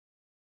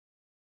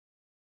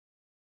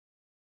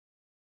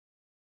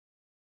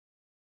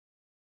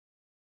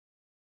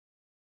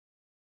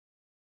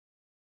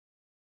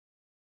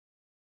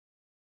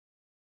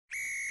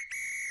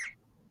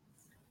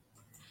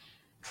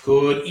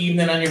Good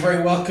evening, and you're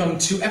very welcome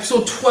to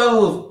episode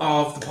 12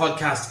 of the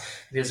podcast.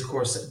 It is, of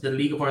course, the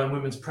League of Ireland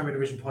Women's Premier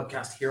Division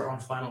podcast here on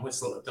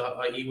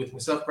finalwhistle.ie with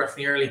myself,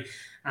 Breifne Earley,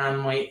 and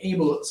my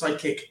able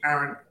sidekick,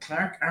 Aaron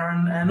Clarke.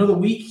 Aaron, another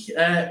week,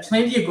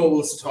 plenty of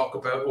goals to talk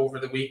about over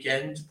the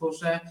weekend, but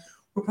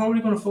we're probably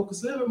going to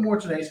focus a little bit more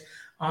tonight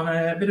on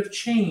a bit of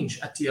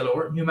change at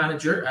DLR. New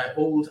manager,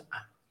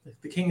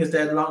 the king is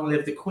dead, long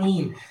live the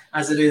queen,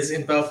 as it is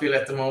in Belfield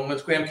at the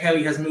moment. Graham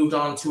Kelly has moved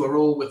on to a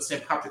role with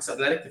St. Patrick's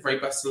Athletic. The very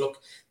best of luck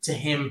to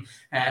him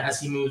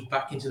as he moves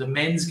back into the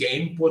men's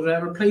game. But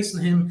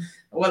replacing him,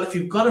 well, if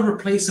you've got to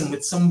replace him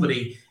with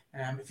somebody,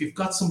 if you've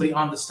got somebody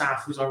on the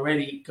staff who's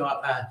already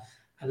got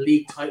a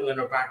league title in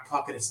her back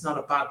pocket, it's not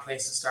a bad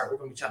place to start. We're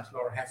going to be chatting to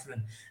Laura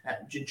Heffernan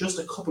in just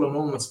a couple of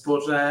moments.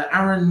 But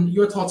Aaron,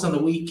 your thoughts on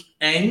the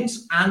weekend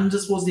and I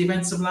suppose the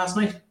events of last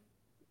night?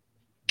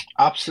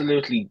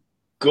 Absolutely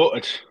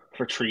gutted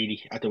for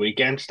Treaty at the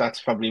weekend.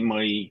 That's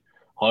probably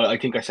I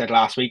think I said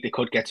last week they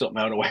could get something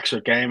out of the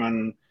Wexford game,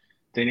 and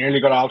they nearly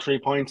got all 3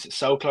 points.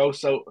 So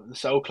close,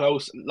 so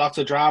close. Lots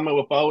of drama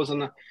with Bows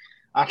and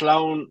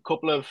Athlone.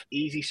 Couple of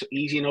easy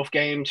enough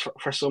games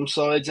for some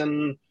sides.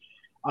 And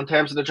on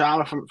terms of the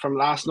drama from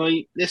last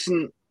night,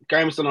 listen,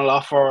 Graham's done a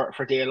lot for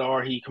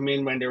DLR. He come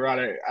in when they were at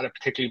a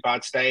particularly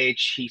bad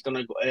stage. He's done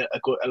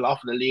a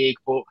lot for the league,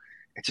 but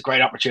it's a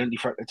great opportunity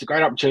for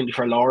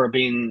Laura,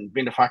 being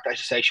the fact that, as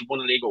you say, she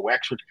won a league with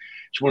Wexford.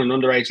 She won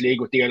an underage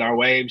league with DLR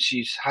Waves.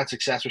 She's had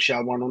success with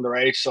Shelbourne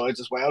underage sides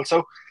as well.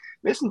 So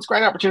listen, it's a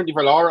great opportunity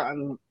for Laura,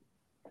 and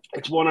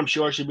it's one I'm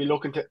sure she'll be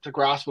looking to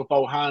grasp with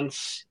both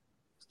hands.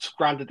 It's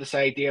granted to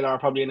say DLR are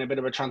probably in a bit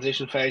of a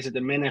transition phase at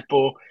the minute,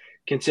 but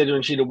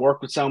considering she'd have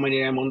worked with so many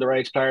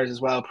underage players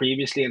as well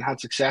previously and had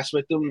success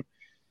with them,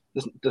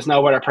 there's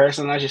no better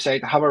person, as you say,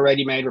 to have a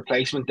ready-made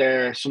replacement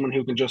there, someone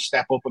who can just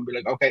step up and be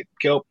like, okay,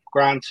 cool,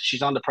 Grant.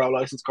 She's on the pro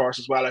license course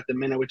as well at the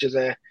minute, which is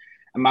a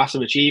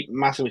massive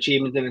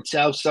achievement in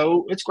itself.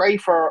 So it's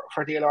great for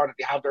DLR that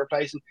they have the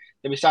replacement.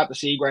 They'll be sad to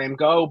see Graham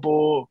go,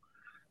 but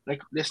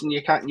like, listen,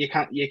 you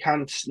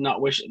can't not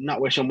wish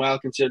him well,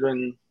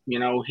 considering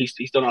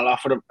he's done a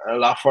lot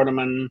for them,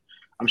 and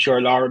I'm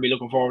sure Laura will be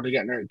looking forward to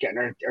getting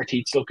her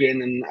teeth stuck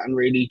in and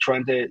really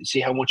trying to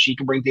see how much she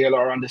can bring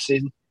DLR on this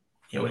season.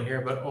 Yeah, we'll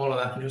hear about all of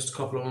that in just a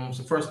couple of moments.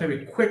 So first, maybe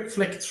a quick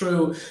flick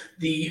through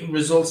the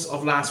results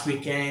of last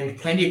weekend.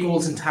 Plenty of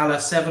goals in Tala,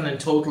 7 in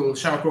total.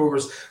 Shamrock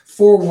Rovers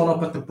 4-1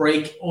 up at the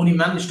break. Only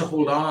managed to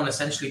hold on,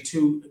 essentially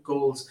 2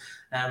 goals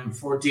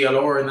for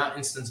DLR in that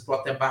instance.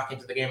 Brought them back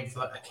into the game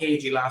for a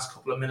cagey last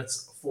couple of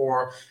minutes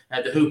for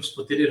the Hoops,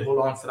 but they did hold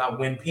on for that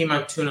win.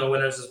 Peamount 2-0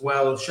 winners as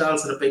well.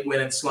 Shells had a big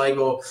win in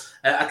Sligo.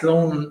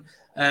 Athlone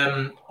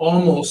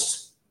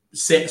almost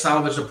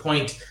salvaged a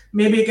point,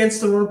 maybe against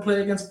the run play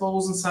against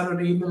Bowes on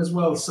Saturday evening as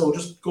well. So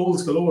just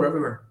goals galore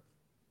everywhere.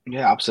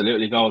 Yeah,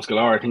 absolutely, goals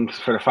galore. I think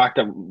for the fact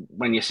that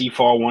when you see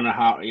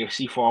 4-1, you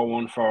see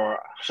 4-1 for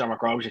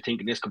Shamrock Rovers, you're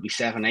thinking this could be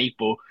 7-8,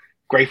 but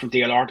great from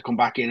DLR to come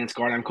back in and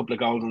score them a couple of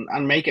goals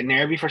and make it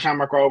nervy for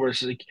Shamrock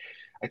Rovers. Like,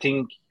 I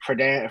think for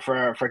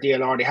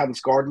DLR, they hadn't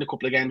scored in a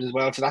couple of games as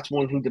well, so that's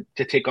one thing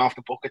to tick off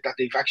the bucket, that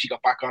they've actually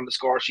got back on the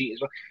score sheet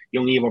as well.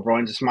 Young Eva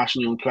O'Brien's a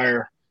smashing young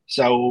player,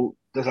 so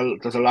there's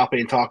a lot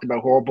being talked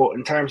about her. But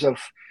in terms of,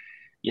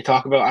 you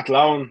talk about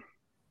Athlone,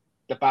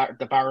 the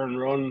barren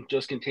run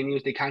just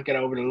continues. They can't get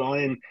over the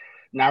line.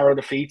 Narrow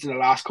defeats in the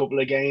last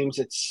couple of games.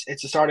 It's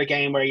the sort of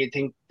game where you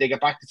think they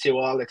get back to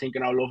 2-2. They're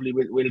thinking, oh, lovely,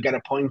 we'll get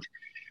a point.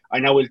 I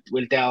know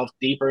we'll delve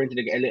deeper into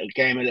the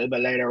game a little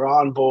bit later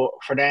on, but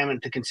for them, and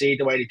to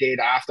concede the way they did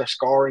after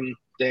scoring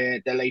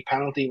the late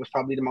penalty was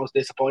probably the most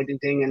disappointing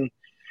thing. And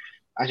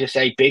as you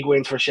say, big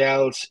wins for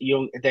Shells.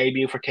 Young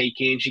debut for Kate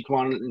Keane. She come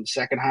on in the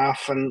second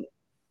half, and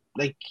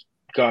like,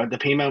 God, the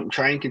Peamount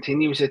train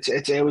continues. It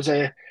was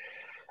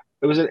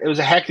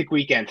a hectic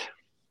weekend.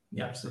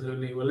 Yeah,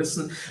 absolutely. Well,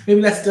 listen,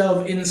 maybe let's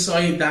delve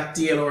inside that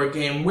DLR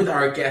game with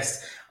our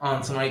guest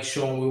on tonight's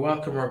show, and we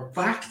welcome her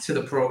back to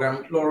the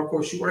program. Laura, of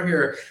course, you were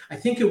here, I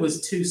think it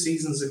was 2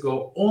 seasons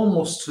ago,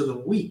 almost to the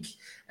week,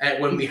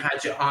 when we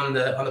had you on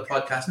the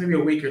podcast, maybe a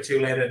week or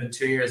 2 later than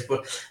 2 years.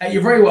 But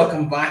you're very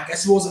welcome back, I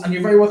suppose, and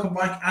you're very welcome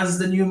back as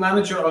the new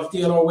manager of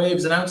DLR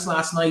Waves, announced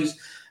last night.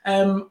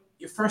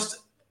 Your first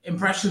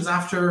impressions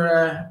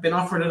after being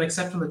offered and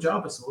accepting the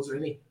job, I suppose,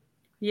 really.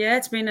 Yeah,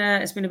 it's been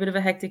a bit of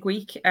a hectic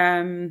week.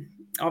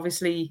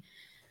 Obviously,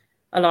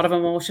 a lot of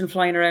emotion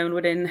flying around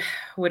within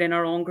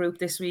our own group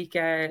this week.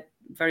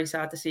 Very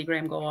sad to see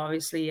Graham go.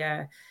 Obviously,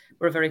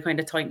 we're a very kind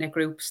of tight knit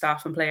group,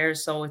 staff and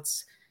players. So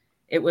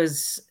it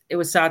was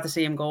sad to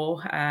see him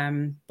go.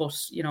 But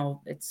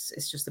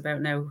it's just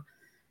about now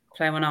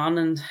ploughing on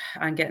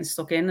and getting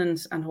stuck in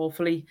and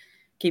hopefully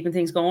keeping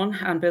things going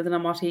and building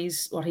on what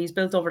he's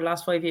built over the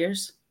last 5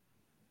 years.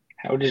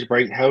 How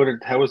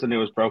was the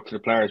news broke to the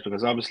players?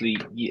 Because obviously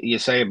you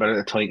say about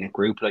a tight knit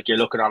group, like you're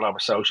looking all over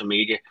social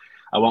media.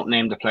 I won't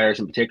name the players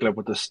in particular,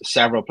 but there's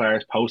several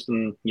players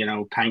posting,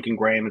 thanking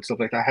Graham and stuff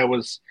like that.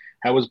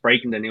 How was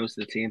breaking the news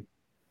to the team?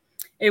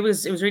 It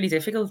was really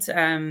difficult,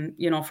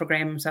 for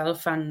Graham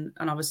himself and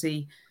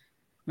obviously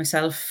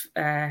myself.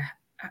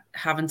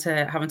 having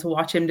to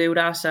watch him do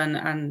that,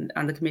 and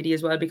the committee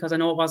as well, because I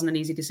know it wasn't an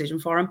easy decision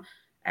for him.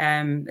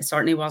 It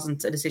certainly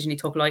wasn't a decision he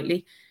took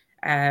lightly.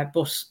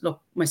 But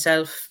look,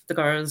 myself, the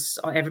girls,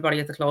 everybody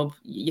at the club,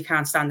 you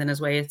can't stand in his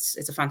way.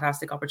 It's a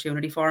fantastic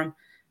opportunity for him,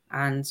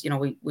 and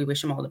we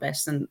wish him all the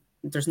best, and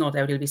there's no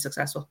doubt he'll be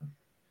successful.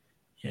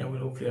 Yeah,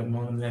 we'll hopefully have him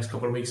on in the next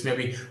couple of weeks.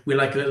 Maybe we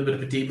like a little bit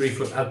of a debrief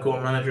with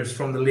outgoing managers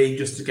from the league,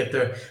 just to get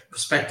their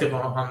perspective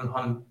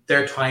on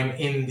their time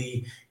in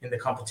the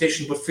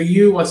competition. But for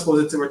you, I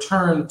suppose it's a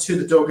return to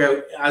the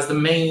dugout as the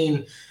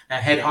main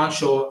head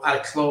honcho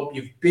at a club.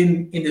 You've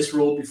been in this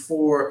role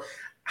before.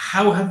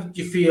 How have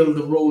you feel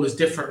the role is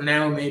different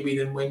now, maybe,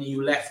 than when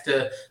you left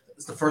the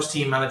first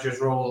team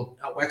manager's role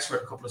at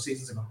Wexford a couple of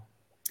seasons ago?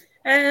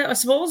 I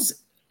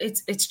suppose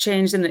it's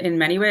changed in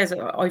many ways.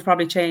 I've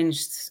probably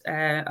changed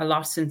a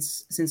lot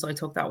since I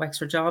took that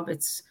Wexford job.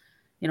 It's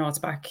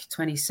back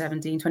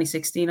 2017,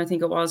 2016, I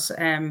think it was.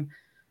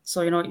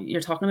 So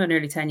you're talking about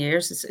nearly 10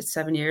 years. It's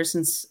 7 years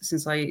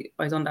since I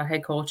done that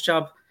head coach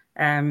job.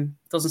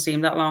 Doesn't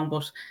seem that long,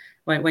 but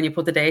when you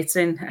put the dates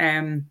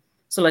in,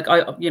 so like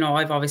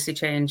I've obviously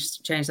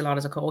changed a lot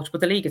as a coach.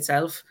 But the league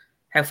itself,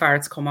 how far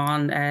it's come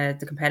on,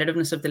 the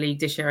competitiveness of the league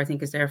this year, I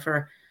think is there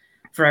for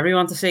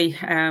everyone to see.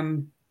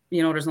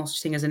 There's no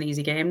such thing as an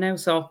easy game now.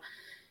 So,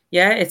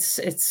 yeah,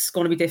 it's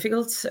going to be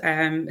difficult.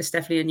 It's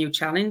definitely a new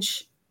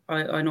challenge.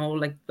 I know,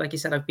 like you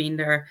said, I've been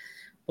there,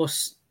 but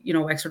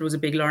Wexford was a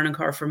big learning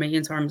curve for me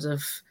in terms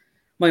of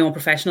my own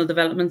professional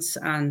developments,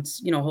 and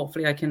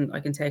hopefully I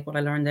can take what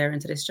I learned there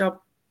into this job.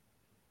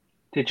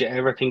 Did you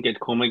ever think it'd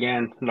come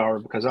again,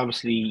 Laura? Because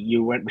obviously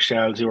you went with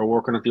Shells, you were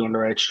working at the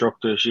underage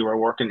structures, you were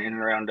working in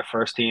and around the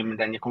first team, and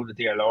then you come to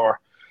DLR.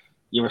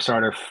 You were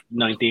sort of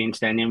 19s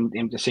then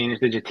into seniors.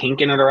 Did you think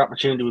another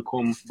opportunity would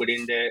come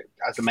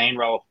as the main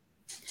role?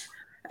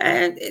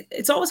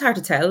 It's always hard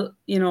to tell.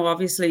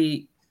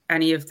 Obviously,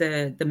 any of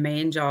the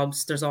main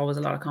jobs, there's always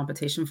a lot of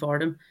competition for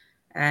them.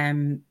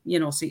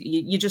 So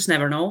you just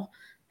never know.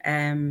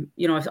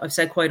 I've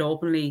said quite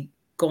openly,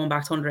 going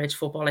back to underage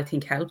football, I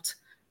think helped.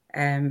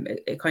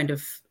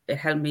 It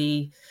helped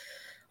me,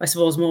 I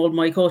suppose, mold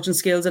my coaching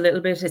skills a little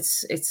bit.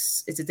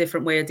 It's a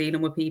different way of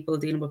dealing with people,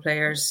 dealing with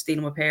players,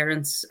 dealing with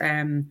parents.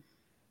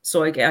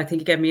 So I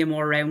think it gave me a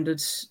more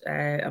rounded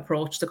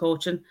approach to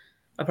coaching.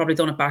 I've probably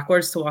done it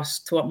backwards to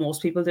what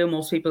most people do.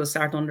 Most people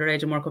start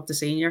underage and work up to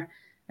senior.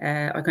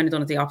 I kind of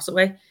done it the opposite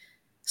way.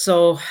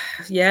 So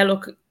yeah,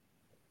 look,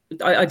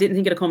 I didn't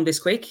think it'd come this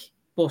quick,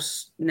 but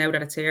now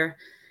that it's here,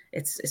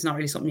 it's not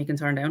really something you can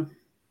turn down.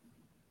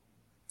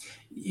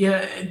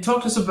 Yeah,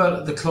 talk to us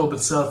about the club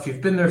itself.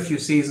 You've been there a few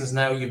seasons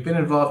now. You've been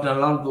involved in a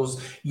lot of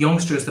those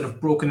youngsters that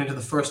have broken into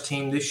the first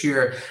team this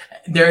year,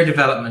 their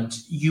development.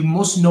 You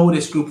must know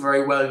this group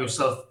very well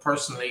yourself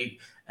personally,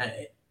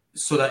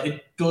 so that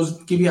it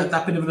does give you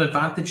that bit of an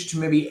advantage to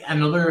maybe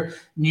another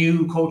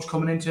new coach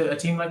coming into a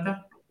team like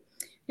that.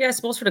 Yeah, I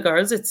suppose for the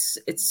girls,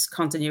 it's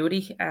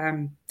continuity.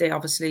 They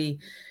obviously,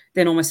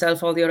 they know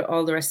myself. All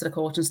the rest of the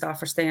coaching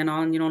staff are staying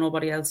on.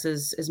 Nobody else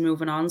is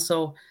moving on.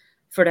 So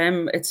for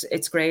them,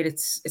 it's great.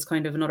 It's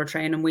kind of another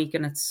training week,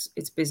 and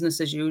it's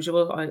business as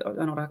usual. I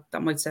know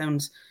that might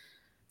sound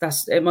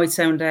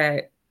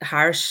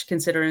harsh,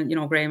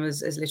 considering Graham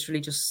is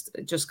literally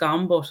just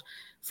gone. But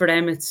for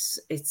them, it's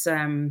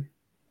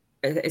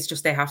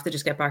just they have to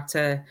just get back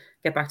to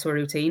a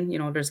routine.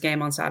 There's a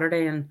game on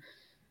Saturday, and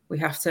we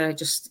have to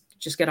just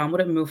get on with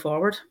it and move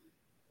forward.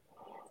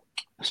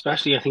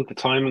 Especially, I think the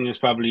timing is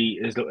probably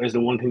is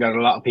the one thing that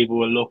a lot of people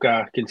will look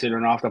at,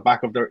 considering off the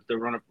back of the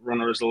run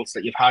of results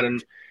that you've had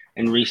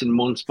in recent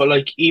months. But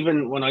like,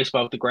 even when I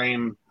spoke to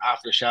Graham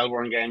after the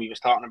Shelbourne game, he was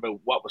talking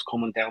about what was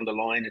coming down the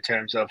line in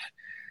terms of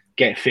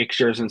get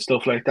fixtures and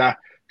stuff like that.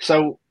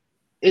 So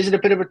is it a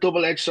bit of a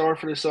double-edged sword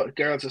for the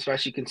girls,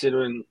 especially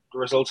considering the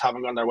results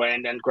haven't gone their way?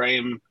 And then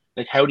Graham,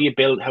 like, how do you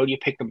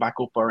pick them back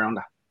up around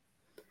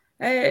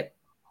that?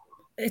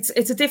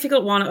 It's a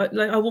difficult one.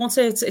 Like, I won't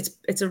say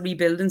it's a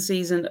rebuilding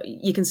season.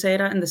 You can say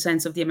that in the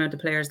sense of the amount of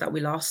players that we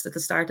lost at the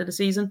start of the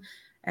season.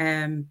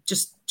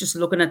 Just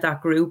looking at that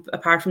group,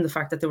 apart from the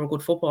fact that they were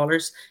good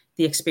footballers,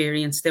 the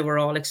experience, they were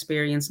all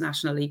experienced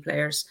National League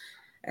players.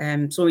 So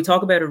when we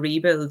talk about a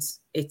rebuild,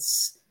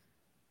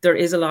 there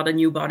is a lot of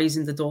new bodies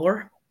in the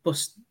door,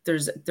 but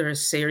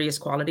there's serious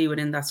quality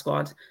within that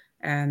squad.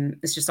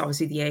 It's just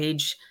obviously the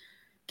age,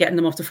 getting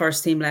them up to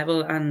first team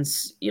level, and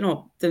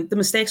the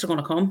mistakes are going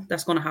to come.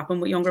 That's going to happen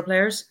with younger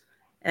players.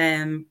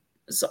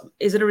 So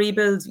is it a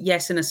rebuild?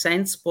 Yes, in a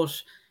sense, but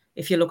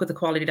if you look at the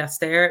quality that's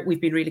there,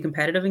 we've been really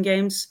competitive in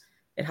games.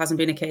 It hasn't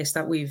been a case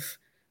that we've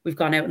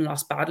gone out and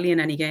lost badly in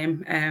any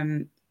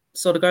game.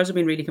 So the girls have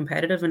been really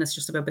competitive, and it's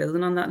just about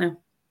building on that now.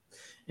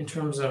 In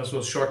terms of, I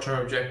suppose, short-term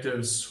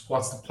objectives,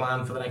 what's the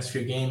plan for the next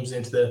few games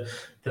into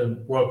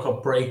the World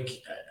Cup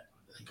break?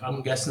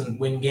 I'm guessing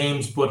win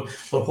games, but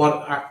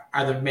what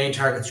are the main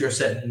targets you're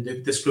setting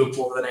this group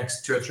over the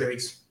next 2 or 3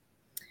 weeks?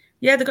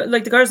 Yeah,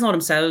 the girls know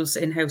themselves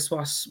in-house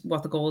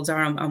what the goals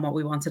are and what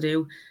we want to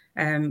do.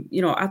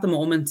 At the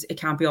moment, it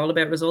can't be all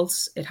about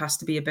results. It has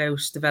to be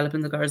about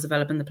developing the girls,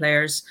 developing the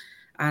players,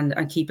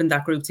 and keeping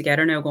that group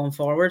together now going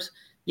forward.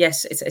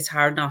 Yes, it's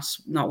hard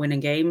not winning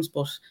games,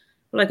 but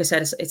like I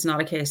said, it's not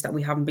a case that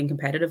we haven't been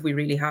competitive. We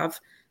really have.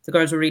 The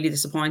girls were really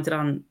disappointed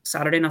on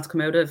Saturday not to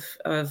come out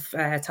of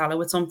Tala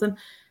with something.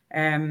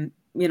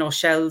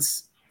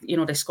 Shells,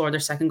 they scored their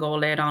second goal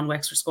late on.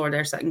 Wexford scored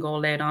their second goal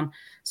late on.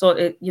 So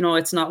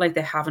it's not like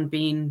they haven't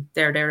been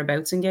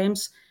thereabouts in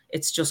games.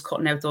 It's just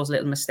cutting out those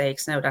little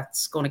mistakes now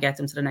that's going to get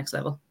them to the next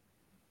level.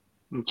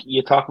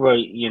 You talk about,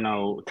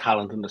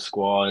 talent in the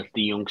squad,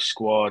 the young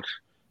squad.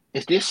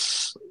 Is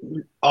this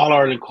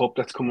All-Ireland Cup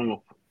that's coming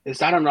up, is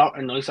that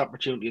a nice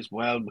opportunity as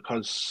well?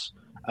 Because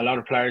a lot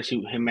of players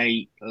who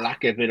may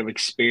lack a bit of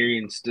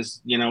experience,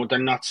 they're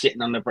not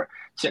sitting on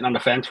the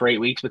fence for 8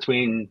 weeks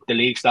between the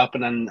league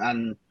stopping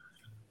and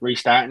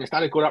restarting. Is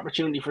that a good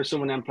opportunity for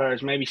some of them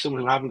players, maybe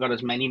someone who haven't got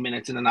as many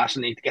minutes in the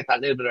National League, to get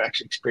that little bit of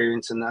extra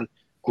experience and then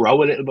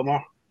grow a little bit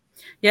more?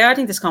 Yeah, I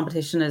think this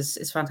competition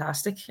is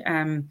fantastic.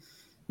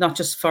 Not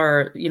just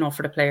for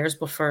for the players,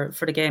 but for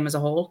the game as a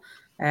whole.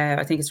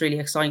 I think it's really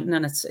exciting,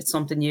 and it's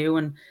something new,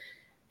 and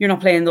you're not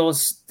playing the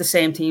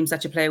same teams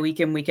that you play week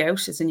in, week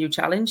out. It's a new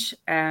challenge,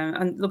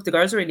 and look, the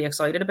girls are really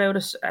excited about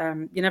it.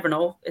 You never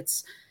know.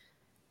 It's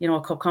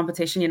a cup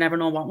competition. You never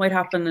know what might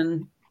happen,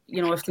 and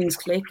if things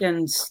click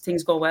and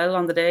things go well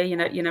on the day, you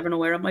never know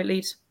where it might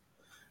lead.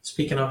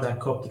 Speaking of that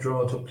cup, the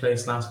draw took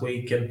place last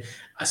week, and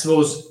I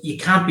suppose you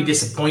can't be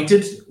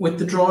disappointed with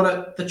the draw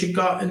that you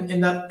got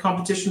in that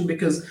competition,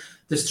 because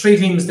there's 3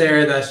 teams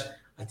there that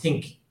I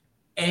think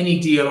any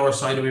DLR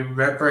side will be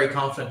very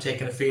confident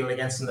taking a field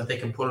against them, that they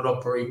can pull it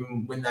up or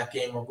even win that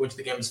game or go into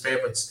the game as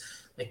favourites.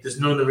 Like, there's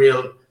none of the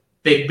real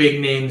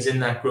big names in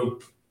that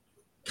group.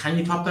 Can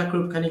you top that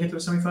group? Can you get to a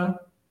semi-final?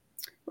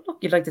 Well, look,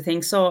 you'd like to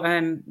think so.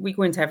 We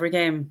go into every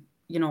game,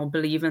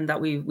 believing that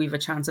we've a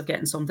chance of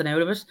getting something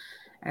out of it.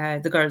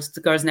 The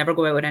girls never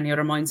go out with any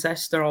other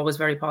mindset. They're always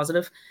very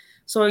positive.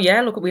 So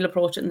yeah, look, we'll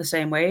approach it in the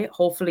same way.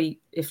 Hopefully,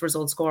 if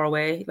results go our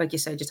way, like you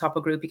said, you top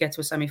a group, you get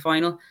to a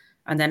semi-final,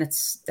 and then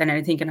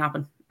anything can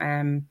happen.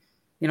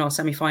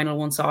 Semi-final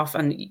once off,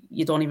 and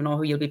you don't even know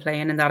who you'll be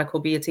playing, and that it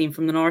could be a team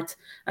from the north.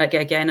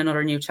 Again,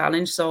 another new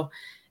challenge. So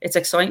it's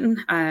exciting.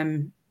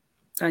 And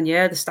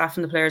yeah, the staff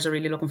and the players are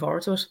really looking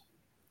forward to it.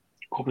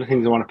 A couple of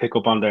things I want to pick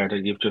up on there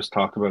that you've just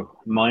talked about,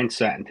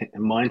 mindset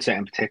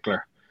in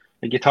particular.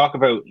 Like, you talk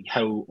about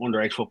how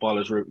underage football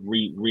has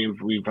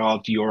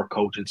revolved your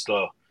coaching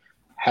style.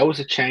 How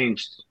has it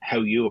changed how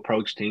you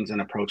approach things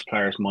and approach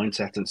players'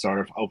 mindsets and sort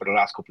of over the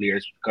last couple of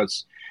years?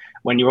 Because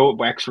when you were at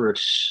Wexford,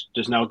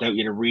 there's no doubt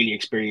you had a really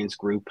experienced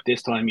group.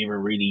 This time you have a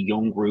really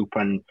young group,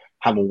 and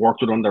having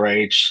worked with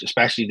underage,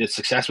 especially the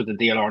success with the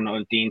DLR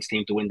 19s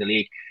team to win the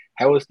league.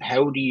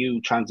 How do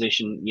you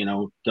transition,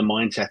 the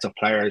mindsets of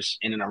players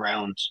in and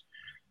around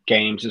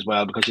games as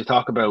well? Because you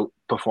talk about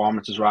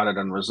performances rather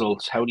than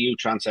results. How do you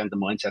transcend the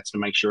mindsets to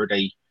make sure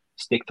they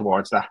stick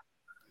towards that?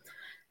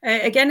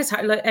 Again, it's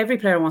hard. Like, every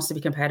player wants to be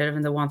competitive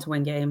and they want to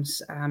win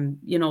games,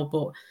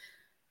 but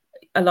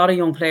a lot of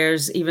young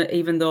players,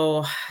 even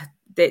though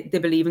they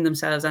believe in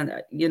themselves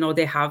and,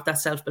 they have that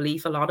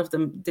self-belief, a lot of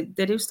them,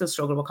 they do still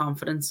struggle with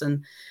confidence,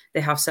 and they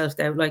have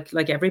self-doubt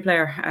like every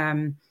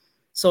player.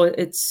 So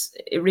it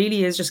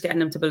really is just getting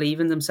them to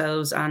believe in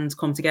themselves and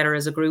come together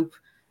as a group.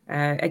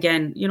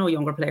 Again,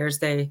 younger players,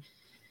 they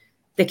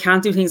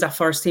can't do things at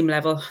first team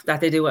level that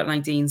they do at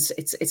 19s.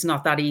 It's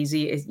not that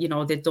easy.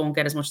 They don't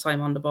get as much time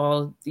on the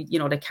ball.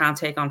 They can't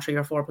take on 3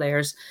 or 4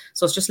 players.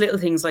 So it's just little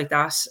things like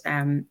that,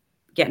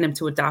 getting them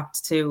to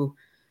adapt to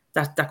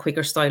that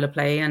quicker style of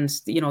play and,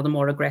 the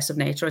more aggressive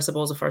nature, I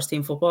suppose, of first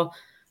team football.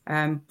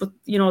 But,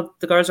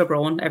 the girls are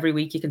growing every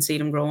week. You can see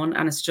them growing,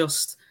 and it's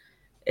just,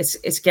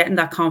 it's getting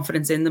that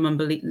confidence in them and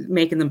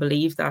making them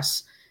believe that,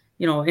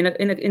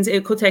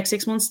 it could take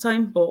 6 months'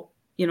 time, but,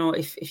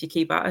 if you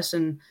keep at it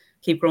and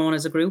keep growing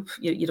as a group,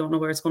 you don't know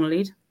where it's going to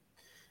lead.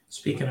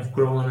 Speaking of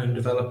growing and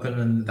developing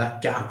and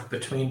that gap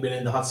between being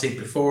in the hot seat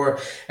before,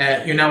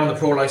 you're now on the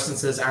pro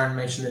licenses. Aaron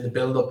mentioned in the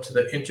build-up to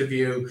the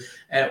interview.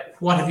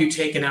 What have you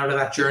taken out of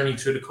that journey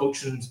through the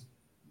coaching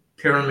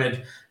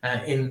pyramid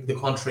in the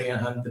country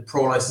and the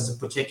pro license in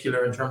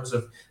particular, in terms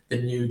of the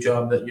new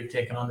job that you've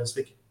taken on this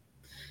week?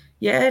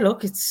 Yeah,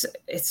 look, it's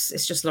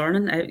just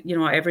learning.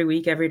 Every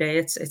week, every day,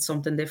 it's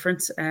something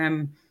different.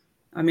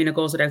 It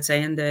goes without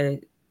saying,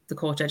 the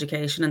coach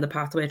education and the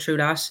pathway through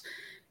that,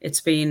 it's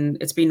been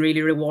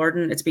really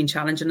rewarding. It's been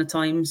challenging at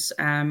times.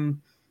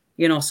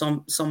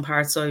 Some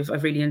parts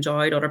I've really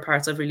enjoyed, other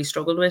parts I've really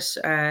struggled with.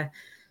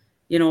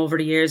 Over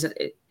the years,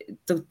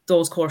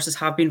 those courses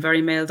have been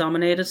very male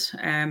dominated.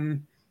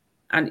 And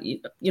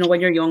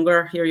when you're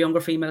a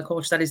younger female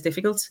coach, that is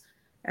difficult.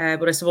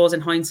 But I suppose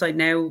in hindsight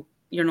now,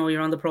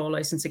 you're on the pro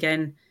license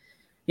again.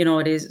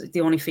 It is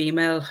the only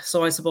female.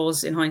 So I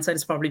suppose in hindsight,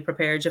 it's probably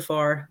prepared you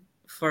for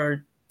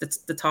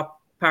the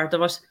top part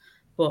of it.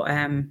 But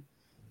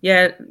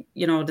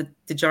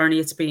the journey,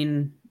 I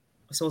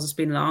suppose it's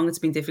been long, it's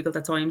been difficult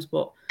at times,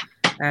 but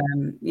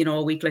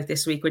a week like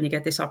this week, when you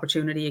get this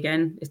opportunity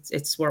again,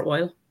 it's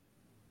worthwhile.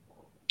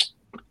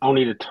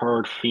 Only the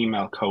 3rd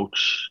female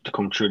coach to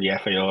come through the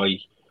FAI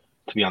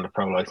to be on the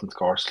pro license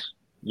course.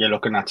 you're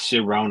looking at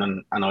Sue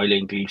Ronan and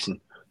Eileen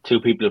Gleeson, two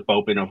people who've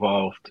both been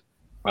involved.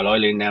 Well,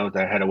 Eileen now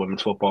the head of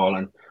women's football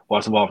and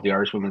was involved with the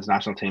Irish women's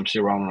national team.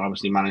 Sue Ronan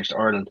obviously managed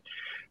Ireland.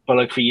 But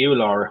like for you,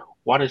 Laura,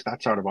 what is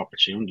that sort of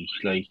opportunity?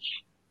 Like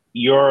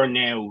you're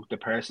now the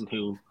person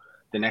who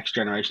the next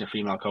generation of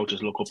female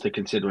coaches look up to,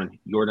 considering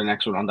you're the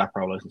next one on that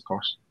pro license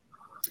course.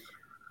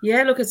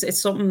 Yeah, look,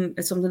 it's something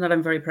that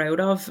I'm very proud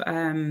of.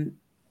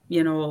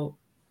 You know,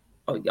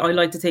 I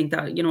like to think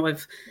that, you know,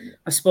 I've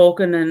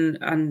spoken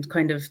and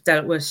kind of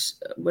dealt with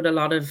a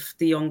lot of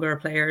the younger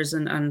players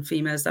and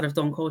females that have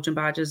done coaching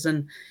badges,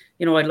 and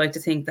you know, I'd like to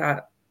think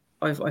that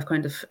I've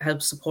kind of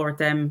helped support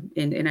them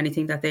in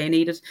anything that they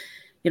needed.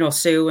 You know,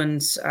 Sue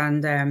and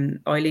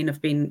Eileen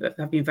have been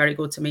very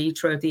good to me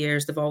throughout the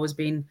years. They've always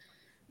been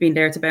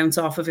there to bounce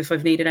off of if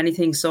I've needed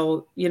anything.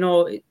 So, you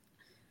know,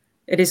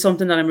 it is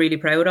something that I'm really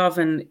proud of,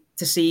 and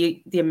to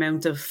see the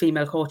amount of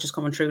female coaches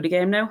coming through the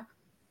game now.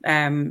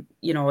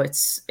 You know,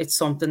 it's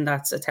something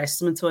that's a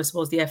testament to, I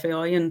suppose, the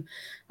FAI and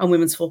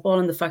women's football,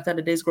 and the fact that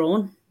it is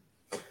growing.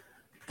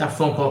 That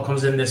phone call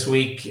comes in this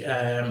week.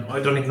 I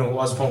don't even know if it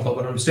was a phone call,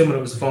 but I'm assuming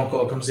it was a phone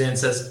call. Comes in,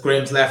 says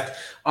Graham's left,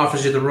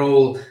 offers you the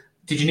role.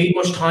 Did you need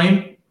much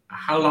time?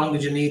 How long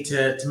did you need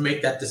to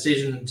make that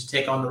decision to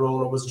take on the role,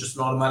 or was it just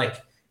an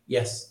automatic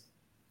yes?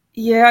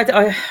 Yeah,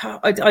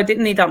 I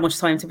didn't need that much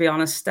time, to be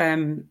honest.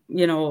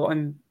 You know,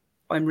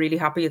 I'm really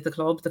happy at the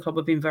club. The club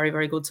have been very,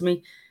 very good to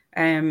me.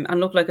 And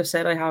look, like I've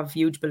said, I have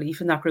huge belief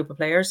in that group of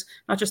players,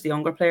 not just the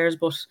younger players,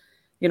 but,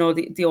 you know,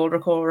 the older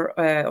core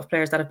of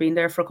players that have been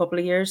there for a couple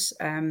of years.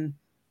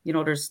 You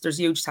know, there's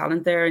huge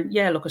talent there. And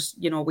yeah, look,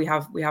 you know, we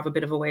have a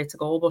bit of a way to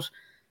go, but,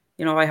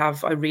 you know,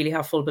 I really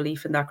have full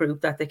belief in that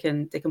group that they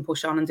can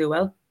push on and do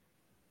well.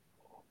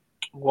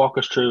 Walk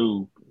us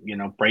through, you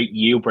know,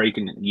 you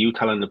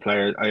telling the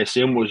players. I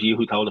assume it was you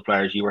who told the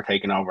players you were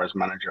taking over as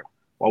manager.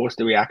 What was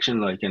the reaction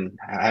like, and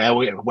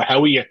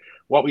what were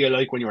you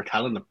like when you were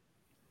telling them?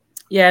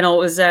 Yeah,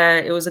 no,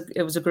 it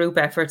was a group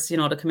effort. You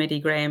know, the committee,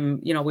 Graham.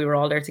 You know, we were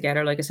all there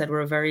together. Like I said, we're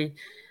a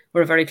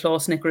very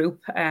close knit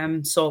group.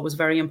 So it was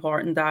very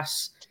important that,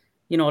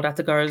 you know, that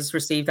the girls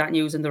received that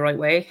news in the right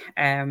way.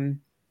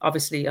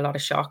 Obviously, a lot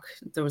of shock.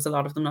 There was a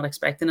lot of them not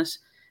expecting it.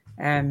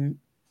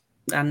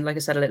 And like I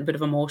said, a little bit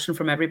of emotion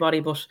from everybody.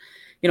 But,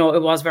 you know,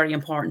 it was very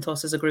important to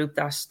us as a group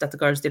that the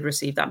girls did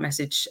receive that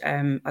message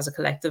as a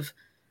collective,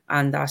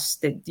 and that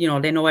you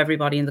know, they know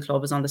everybody in the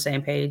club is on the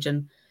same page,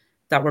 and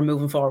that we're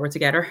moving forward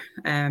together.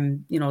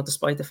 You know,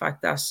 despite the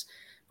fact that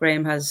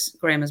Graham has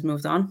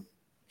moved on.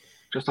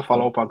 Just to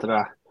follow up onto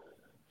that,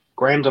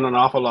 Graham done an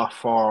awful lot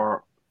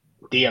for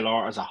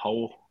DLR as a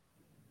whole.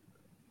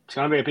 It's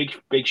going to be a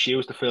big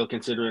shoes to fill,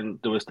 considering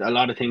there was a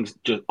lot of things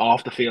just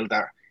off the field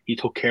that he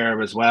took care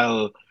of as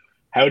well.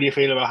 How do you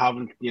feel about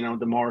having, you know,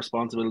 the more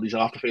responsibilities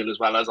off the field as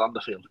well as on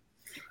the field?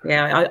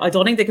 Yeah, I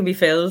don't think they can be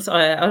filled.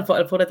 I'll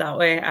put it that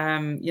way.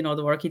 You know,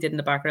 the work he did in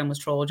the background was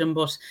Trojan.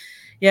 But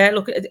yeah,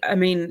 look, I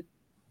mean,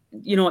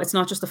 you know, it's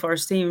not just the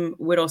first team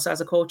with us as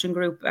a coaching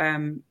group.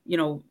 You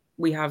know,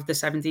 we have the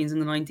 17s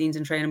and the 19s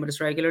in training with us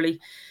regularly.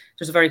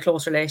 There's a very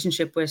close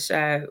relationship with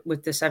the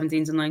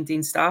 17s and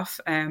 19s staff.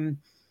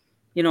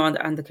 You know,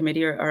 and the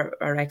committee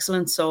are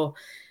excellent. So,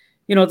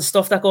 you know, the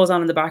stuff that goes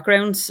on in the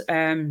background,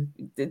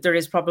 there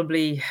is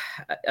probably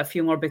a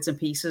few more bits and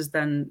pieces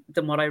than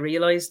what I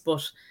realised.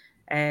 But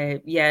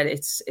yeah,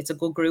 it's a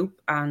good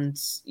group, and,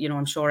 you know,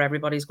 I'm sure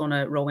everybody's going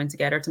to row in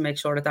together to make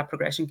sure that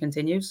progression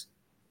continues.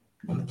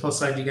 On the plus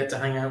side, you get to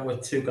hang out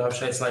with two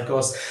gobshites like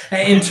us.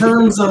 In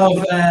terms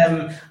of,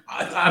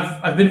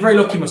 I've been very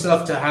lucky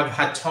myself to have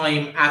had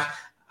time at,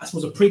 I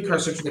suppose, a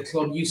precursor to the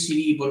club,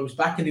 UCD, but it was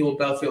back in the old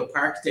Belfield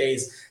Park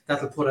days.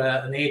 That'll put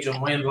an age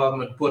on my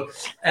involvement. But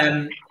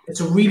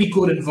it's a really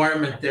good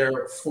environment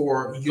there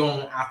for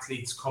young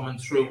athletes coming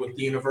through, with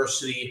the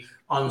university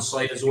on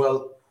site as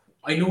well.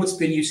 I know it's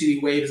been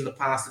UCD Waves in the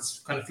past. It's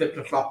kind of flipped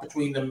and flopped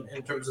between them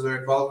in terms of their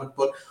involvement.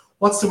 But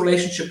what's the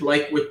relationship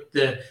like with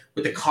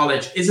the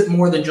college? Is it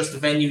more than just a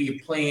venue you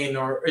play in,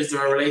 or is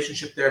there a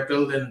relationship there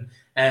building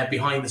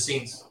behind the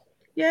scenes?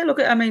 Yeah,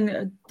 look, I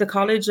mean, the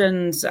college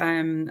and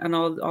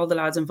all the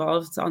lads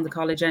involved on the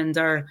college end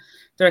they're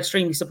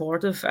extremely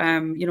supportive.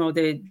 You know,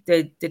 they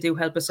do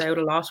help us out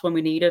a lot when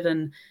we need it,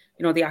 and,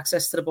 you know, the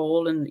access to the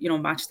bowl and, you know,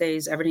 match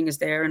days, everything is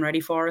there and ready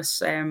for us.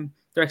 They're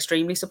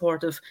extremely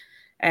supportive.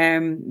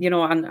 You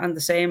know, and the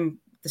same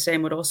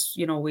with us.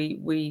 You know,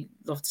 we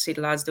love to see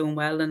the lads doing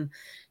well, and,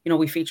 you know,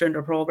 we feature in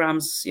their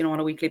programs, you know, on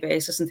a weekly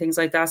basis and things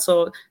like that.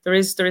 So there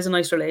is a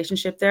nice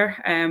relationship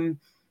there.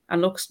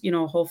 And looks, you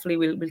know, hopefully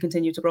we'll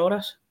continue to grow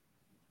that.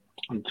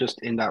 And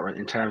just in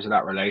terms of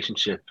that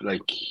relationship,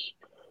 like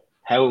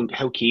how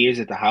key is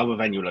it to have a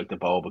venue like the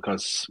Bowl?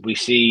 Because we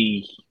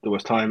see there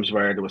was times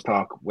where there was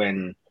talk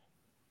when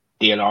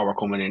DLR were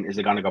coming in, is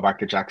it going to go back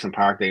to Jackson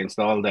Park? They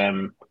installed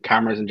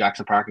cameras in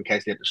Jackson Park in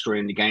case they had to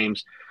stream the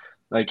games.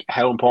 Like,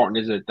 how important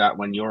is it that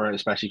when you're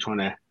especially trying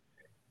to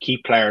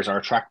keep players or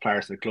attract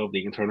players to the club, that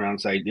you can turn around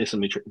and say,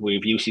 listen, we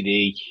have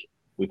UCD,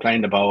 we play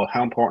in the Bowl?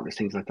 How important is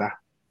things like that?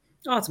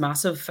 Oh, it's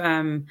massive.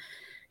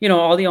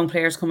 all the young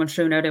players coming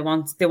through now, they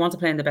want to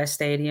play in the best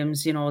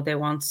stadiums.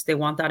 They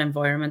want that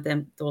environment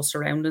and those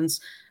surroundings.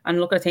 And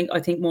look, I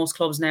think most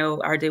clubs now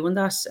are doing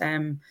that.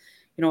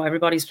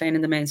 Everybody's playing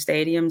in the main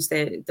stadiums.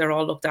 They're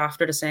all looked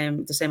after the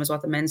same as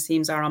what the men's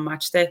teams are on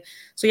match day.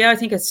 So yeah, I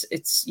think it's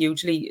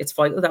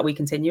vital that we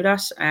continue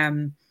that.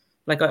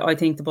 I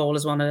think the Bowl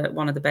is one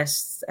of the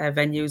best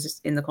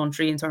venues in the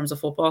country in terms of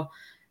football.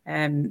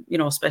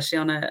 Especially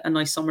on a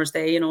nice summer's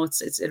day.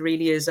 It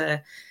really is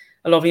a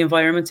lovely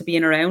environment to be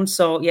in around.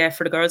 So yeah,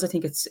 for the girls, I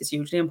think it's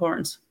hugely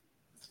important.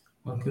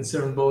 Well,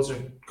 considering Bows are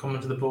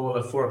coming to the Bowl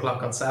at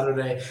 4:00 on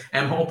Saturday,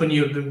 I'm hoping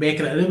you've been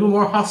making it a little bit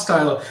more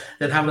hostile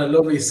than having a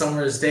lovely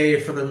summer's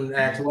day for them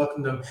to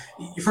welcome them.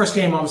 Your first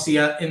game, obviously,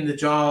 in the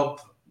job,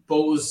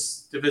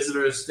 Bows, the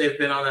visitors, they've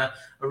been on a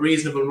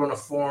reasonable run of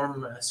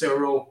form. Sarah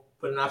Rowe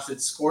put an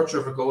absolute scorcher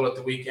of a goal at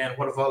the weekend.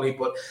 What a volley.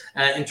 But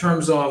in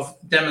terms of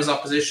them as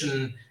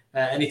opposition,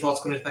 any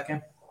thoughts going into that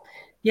game?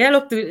 Yeah,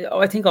 look,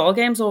 I think all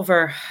games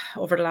over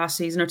the last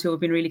season or two have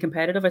been really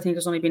competitive. I think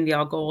there's only been the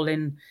odd goal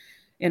in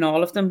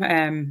all of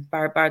them,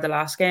 bar the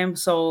last game.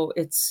 So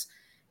it's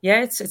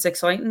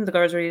exciting. The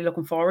girls are really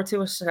looking forward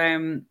to it.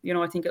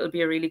 I think it'll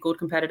be a really good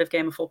competitive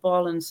game of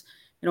football, and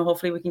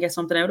hopefully we can get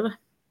something out of it.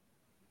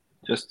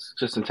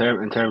 Just in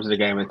terms of the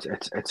game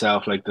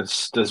itself, like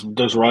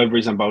there's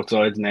rivalries on both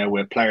sides now,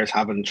 with players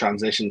having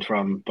transitioned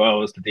from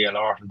Bows to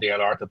DLR, from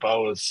DLR to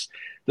Bows.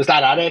 Does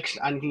that add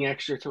anything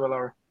extra to it,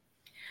 Laura?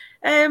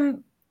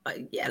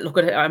 Yeah, look,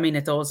 I mean,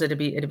 it does. It'd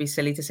be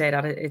silly to say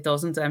that it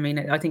doesn't. I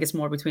mean, I think it's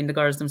more between the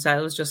girls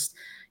themselves, just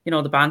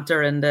the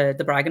banter and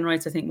the bragging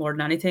rights. I think more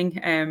than anything.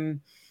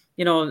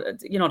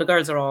 The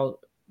girls are all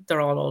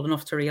old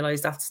enough to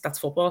realise that's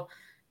football.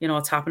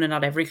 It's happening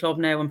at every club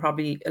now, and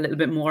probably a little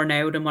bit more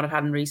now than what it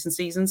had in recent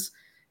seasons.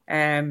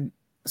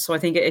 So I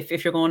think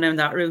if you're going down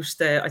that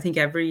route, I think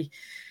every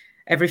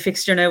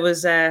fixture now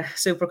is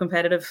super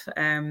competitive.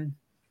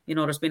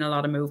 There's been a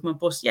lot of movement,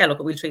 but yeah, look,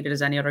 we'll treat it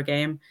as any other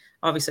game.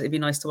 Obviously, it'd be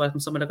nice to welcome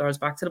some of the girls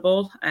back to the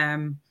Bowl.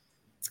 And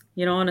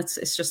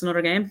it's just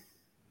another game.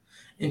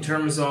 In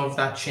terms of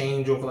that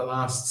change over the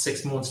last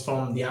 6 months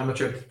from the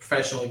amateur to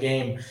professional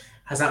game,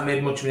 has that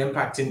made much of an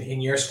impact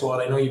in your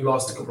squad? I know you've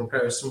lost a couple of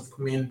players, some have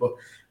come in, but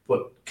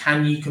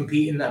can you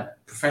compete in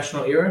that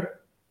professional era?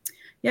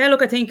 Yeah,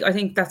 look, I think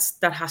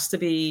that has to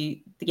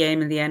be the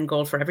game and the end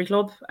goal for every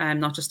club,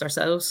 not just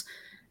ourselves.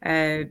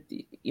 I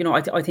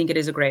think it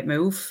is a great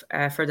move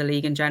for the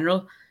league in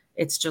general.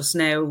 It's just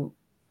now,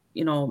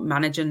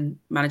 managing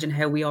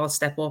how we all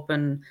step up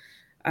and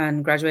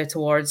graduate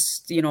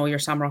towards, your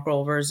Samrock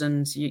Rovers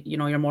and,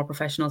 your more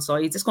professional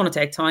sides. It's going to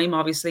take time,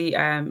 obviously,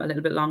 a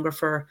little bit longer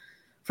for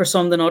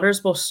some than others.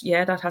 But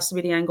yeah, that has to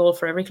be the end goal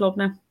for every club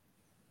now.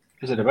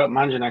 Is it about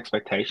managing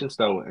expectations,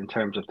 though, in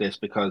terms of this?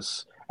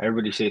 Because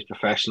everybody says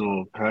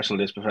professional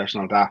this,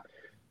 professional that,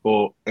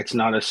 but it's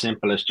not as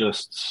simple as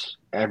just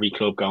every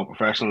club going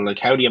professional. Like,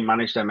 how do you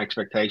manage them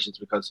expectations?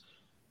 Because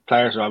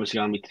players are obviously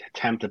going to be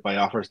tempted by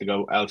offers to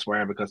go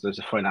elsewhere because there's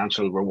a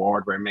financial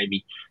reward where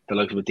maybe the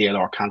likes of a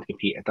DLR can't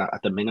compete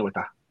at the minute with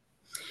that.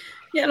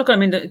 Yeah, look, I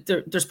mean,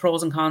 there's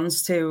pros and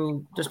cons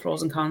to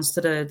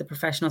the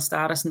professional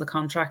status and the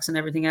contracts and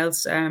everything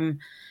else.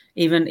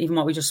 Even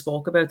what we just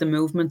spoke about, the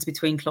movement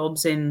between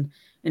clubs in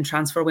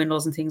transfer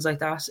windows and things like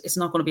that, it's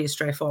not going to be as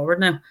straightforward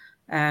now.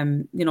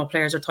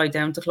 Players are tied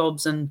down to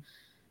clubs, and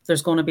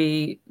there's going to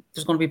be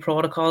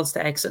protocols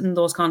to exiting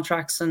those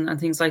contracts and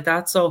things like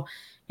that. So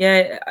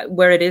yeah,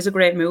 where it is a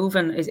great move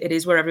and it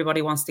is where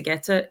everybody wants to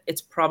get to,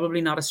 it's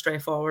probably not as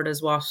straightforward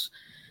as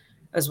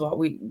what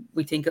we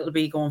think it'll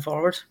be going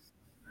forward.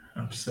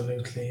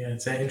 Absolutely. Yeah.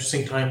 It's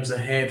interesting times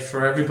ahead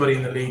for everybody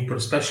in the league, but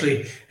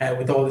especially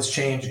with all this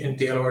change in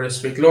DLR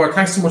this week. Laura,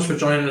 thanks so much for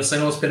joining us. I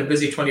know it's been a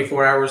busy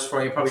 24 hours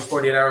for you, probably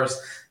 48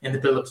 hours in the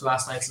build-up to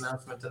last night's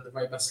announcement, and the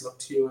very best of luck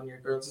to you and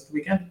your girls at the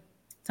weekend.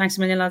 Thanks a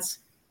million, lads.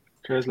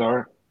 Cheers,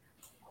 Laura.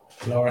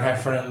 Laura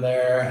Heffernan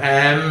there.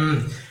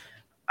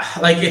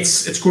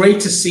 It's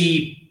great to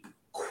see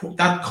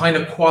that kind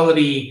of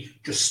quality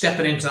just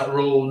stepping into that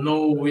role.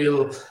 No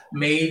real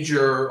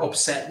major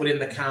upset within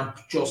the camp,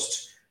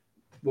 just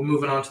we're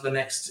moving on to the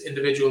next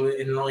individual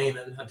in line,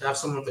 and to have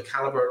someone of the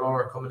caliber of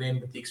Laura coming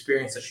in with the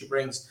experience that she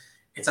brings,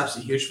 it's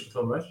absolutely huge for the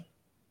club,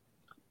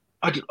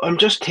 right? I'm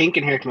just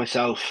thinking here to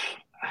myself,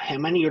 how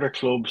many other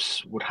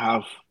clubs would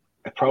have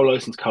a pro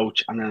license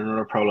coach and then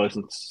another pro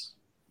license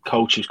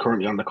coach who's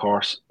currently on the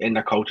course in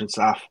their coaching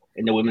staff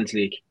in the women's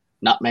league?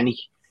 Not many.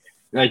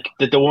 Like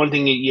the one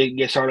thing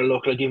you sort of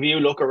look, like if you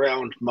look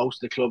around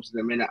most of the clubs at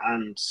the minute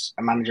and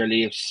a manager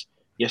leaves,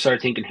 you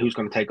start thinking who's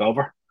going to take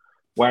over.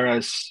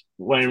 Whereas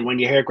when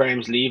you hear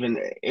Graham's leaving,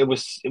 it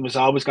was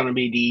always going to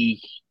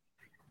be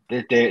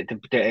the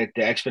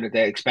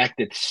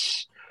expected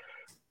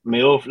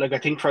move. Like, I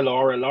think for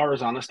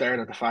Laura's honest there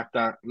that the fact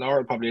that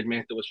Laura probably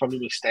admit there was probably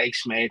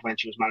mistakes made when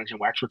she was managing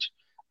Wexford,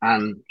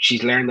 and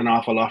she's learned an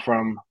awful lot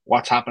from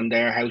what's happened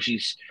there, how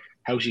she's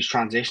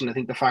transitioned. I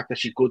think the fact that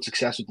she's good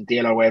success with the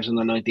DLR Waves and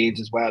the 19s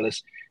as well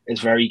is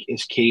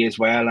key as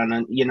well. And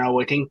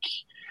I think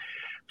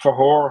for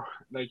her,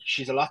 like,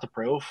 she's a lot to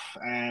prove.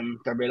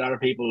 There'll be a lot of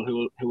people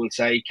who will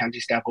say, "Can she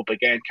step up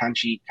again? Can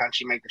she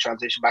make the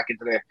transition back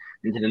into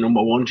the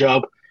number one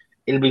job?"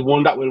 It'll be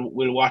one that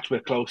we'll watch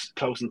with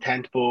close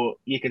intent. But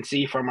you can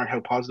see from her how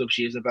positive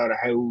she is about it,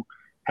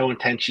 how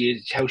intense she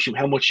is,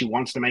 how much she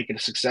wants to make it a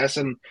success.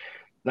 And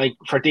like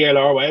for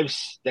DLR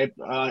Waves,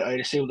 I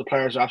assume the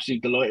players are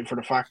absolutely delighted for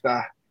the fact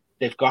that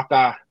they've got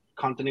that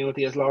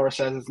continuity. As Laura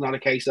says, it's not a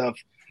case of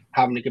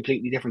having a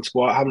completely different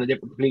squad, having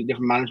completely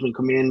different management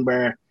come in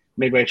where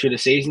midway through the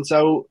season.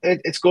 So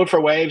it's good for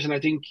Waves, and I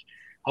think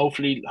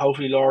hopefully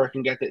Laura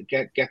can get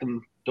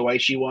them the way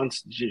she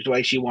wants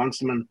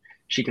them, and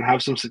she can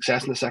have some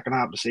success in the second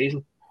half of the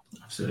season.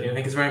 Absolutely. I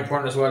think it's very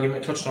important as well. You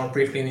touched on it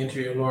briefly in the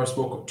interview. Laura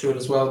spoke to it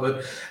as well,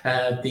 but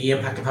the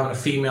impact of having a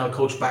female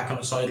coach back on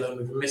the sideline.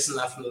 We've been missing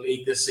that from the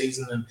league this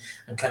season,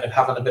 and kind of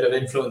having a bit of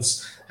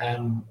influence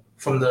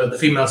from the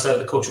female side of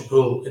the coaching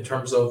pool in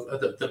terms of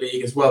the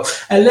league as well.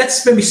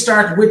 Let's maybe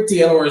start with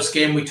DLR's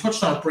game. We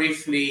touched on it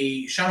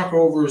briefly. Shamrock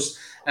Rovers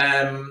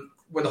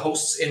were the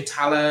hosts in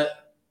Tala.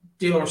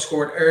 DLR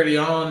scored early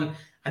on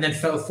and then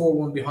fell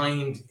 4-1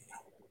 behind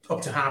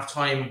up to half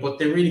time, but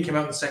they really came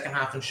out in the second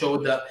half and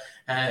showed that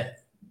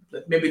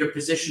maybe their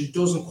position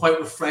doesn't quite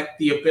reflect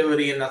the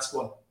ability in that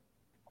squad.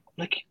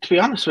 Like, to be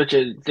honest with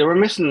you, they were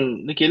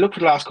missing, like, you look for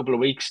the last couple of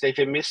weeks, they've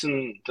been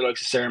missing the likes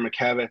of Sarah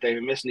McKevitt, they've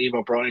been missing Eva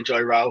O'Brien,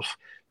 Joy Ralph,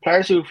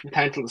 players who've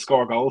potential to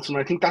score goals, and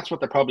I think that's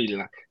what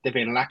they've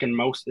been lacking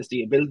most, is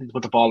the ability to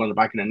put the ball in the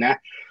back of the net.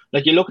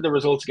 Like, you look at the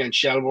results against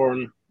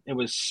Shelbourne, it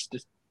was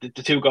the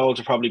two goals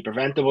are probably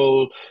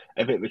preventable,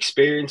 a bit of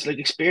experience. Like,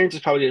 experience is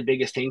probably the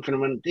biggest thing for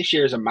them, and this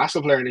year is a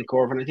massive learning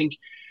curve, and I think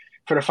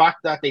for the fact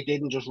that they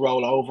didn't just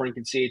roll over and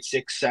concede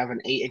 6, 7,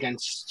 8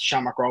 against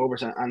Shamrock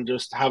Rovers and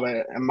just have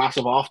a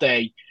massive off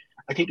day,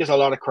 I think there's a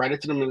lot of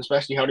credit to them, and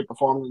especially how they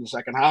performed in the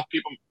second half.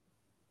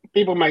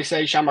 People may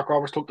say Shamrock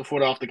Rovers took the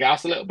foot off the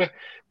gas a little bit,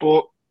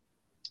 but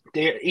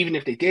even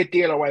if they did,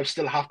 DLR Waves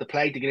still have to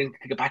play to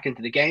get back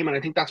into the game, and I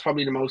think that's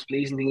probably the most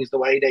pleasing thing, is the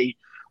way they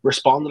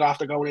responded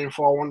after going in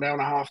 4-1 down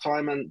at half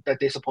time, and they're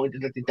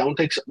disappointed that they don't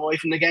take something away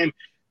from the game.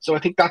 So I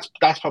think that's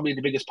probably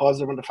the biggest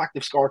positive, and the fact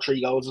they've scored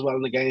 3 goals as well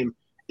in the game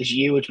is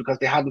huge, because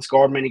they hadn't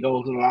scored many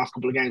goals in the last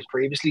couple of games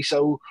previously.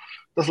 So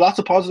there's lots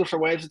of positives for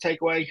Waves to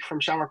take away from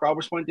Shamrock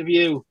Rovers' point of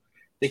view.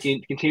 They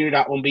can continue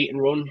that unbeaten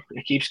run.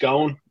 It keeps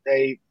going.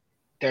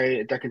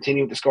 They're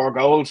continuing to score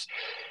goals.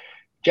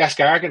 Jess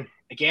Gargan,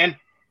 again,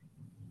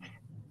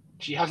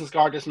 she hasn't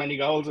scored this many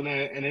goals in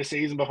a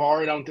season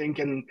before, I don't think.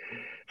 And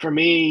for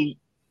me,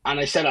 and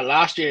I said it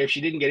last year, if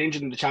she didn't get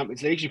injured in the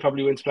Champions League, she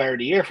probably wins Player of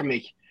the Year for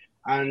me.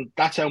 And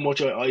that's how much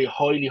I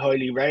highly,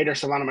 highly rate her.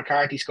 Savannah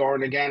McCarthy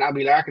scoring again.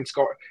 Abby Larkin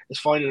is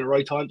finding the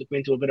right time to come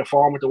into a bit of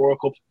form with the World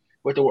Cup,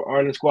 with the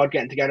Ireland squad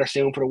getting together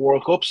soon for the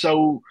World Cup.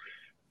 So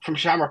from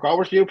Shamrock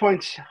Rovers'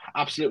 viewpoint,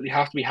 absolutely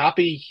have to be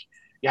happy.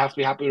 You have to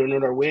be happy with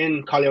another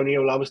win. Collie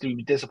O'Neill will obviously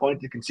be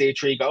disappointed to concede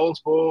 3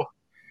 goals, but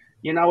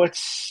you know, it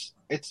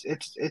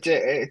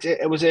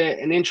was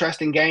an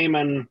interesting game,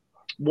 and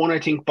one I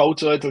think both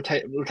sides will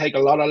take a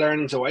lot of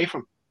learnings away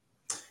from.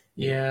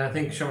 Yeah, I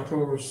think Shamrock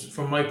Rovers,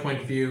 from my point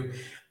of view,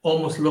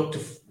 almost looked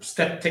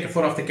to take a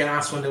foot off the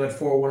gas when they went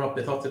 4-1 up.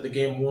 They thought that the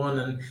game won,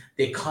 and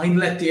they kind of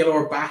let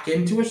DLR back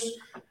into it,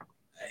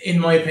 in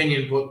my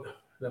opinion.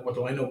 But what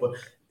do I know? But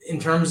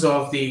in terms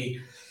of the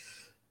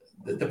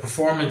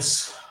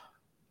performance,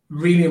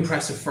 really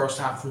impressive first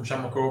half from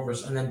Shamrock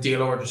Rovers, and then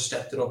DLR just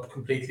stepped it up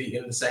completely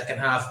in the second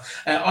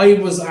half. I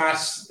was at,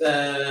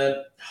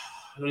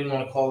 I don't even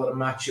want to call it a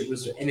match. It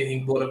was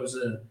anything but.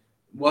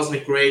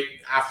 Wasn't a great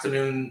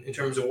afternoon in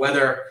terms of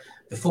weather.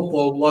 The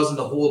football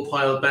wasn't a whole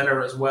pile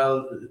better as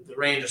well. The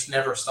rain just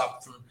never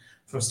stopped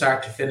from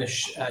start to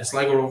finish.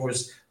 Sligo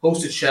Rovers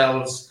hosted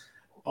Shells.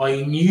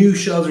 I knew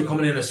Shells were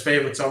coming in as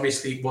favourites,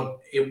 obviously, but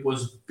it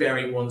was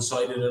very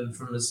one-sided. And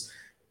from his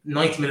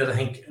 9th minute, I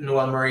think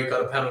Noel Murray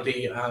got a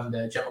penalty,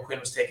 and Gemma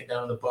Quinn was taken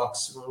down in the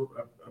box.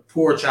 A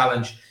poor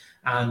challenge,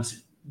 and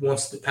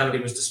once the penalty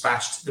was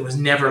dispatched, there was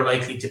never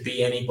likely to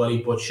be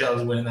anybody but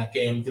Shells winning that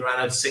game. They ran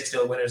out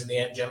 6-0 winners in the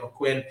end. Gemma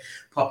Quinn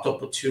popped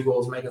up with 2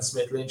 goals. Megan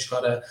Smith-Lynch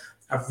got a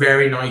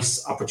very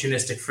nice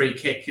opportunistic free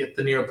kick at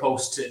the near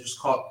post to just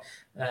caught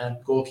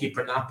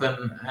goalkeeper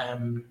napping.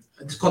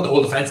 Just caught the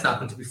whole defence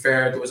napping, to be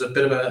fair. There was a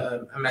bit of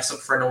a mess up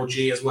for an OG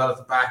as well at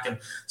the back, and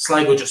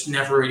Sligo just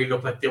never really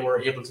looked like they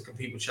were able to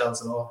compete with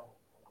Shells at all.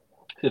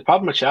 The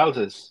problem with Shells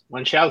is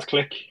when Shells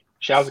click,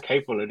 Shells are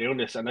capable of doing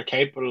this, and they're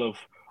capable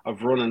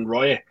of running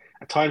riot.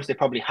 At times they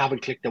probably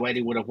haven't clicked the way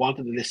they would have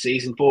wanted in this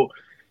season, but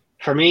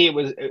for me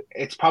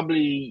it's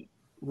probably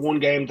one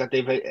game that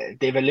they've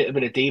a little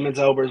bit of demons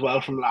over as well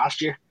from last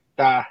year,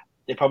 that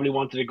they probably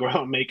wanted to go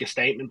out and make a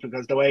statement,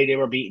 because the way they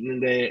were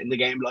beaten in the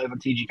game live on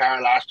TG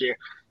Carr last year,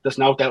 there's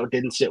no doubt it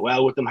didn't sit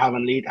well with them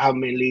having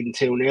been leading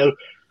 2-0.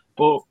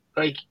 But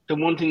like, the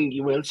one thing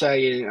you will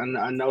say,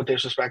 and no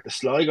disrespect to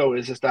Sligo,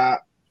 is that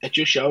it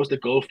just shows the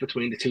gulf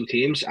between the two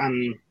teams,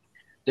 and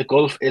the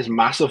gulf is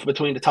massive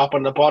between the top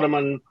and the bottom.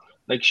 And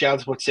like,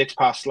 Shells put 6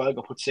 past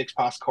Sligo, put 6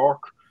 past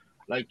Cork.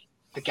 Like,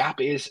 the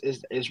gap is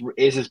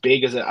as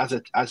big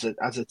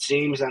as it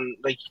seems. And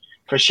like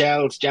for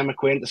Shell's Gemma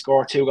Quinn to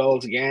score 2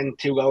 goals again,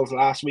 2 goals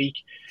last week.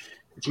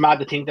 It's mad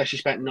to think that she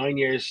spent 9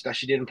 years that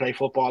she didn't play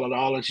football at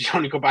all, and she's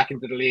only got back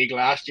into the league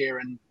last year.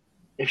 And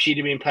if she'd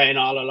have been playing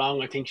all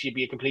along, I think she'd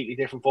be a completely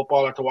different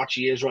footballer to what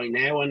she is right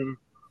now. And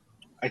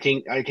I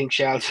think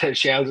Shells would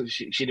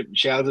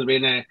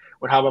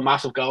have a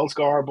massive goal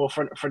scorer, but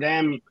for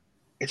them,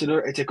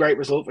 it's a great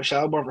result for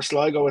Shelbourne. For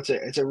Sligo,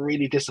 it's a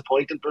really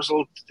disappointing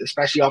result,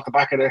 especially off the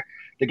back of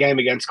the game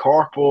against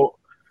Cork. But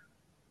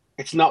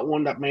it's not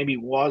one that maybe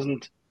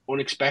wasn't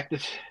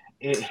unexpected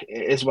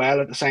as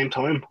well at the same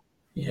time.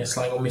 Yeah,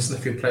 Sligo missing a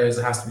few players,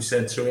 it has to be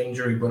said, through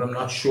injury, but I'm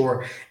not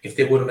sure if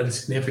they would have made a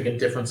significant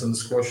difference on the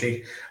score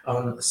sheet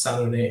on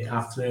Saturday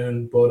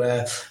afternoon.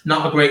 But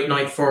not a great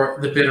night for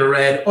the Bitter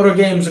Red. Other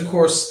games, of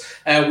course,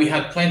 we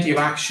had plenty of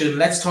action.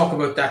 Let's talk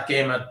about that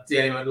game at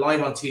Daily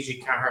live on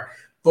TG Cahir.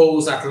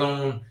 Bohs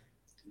Athlone.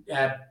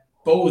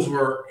 Bohs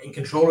were in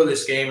control of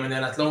this game, and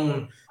then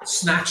Athlone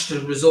snatched the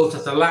result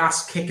at the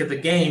last kick of the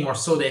game, or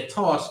so they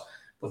thought.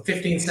 But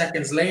 15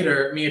 seconds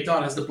later, Mia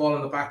Dodd has the ball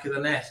in the back of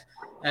the net.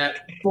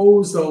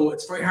 Bohs, though,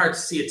 it's very hard to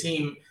see a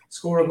team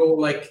score a goal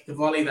like the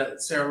volley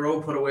that Sarah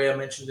Rowe put away, I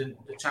mentioned in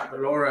the chat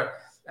with Laura,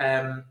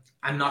 and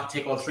not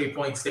take all 3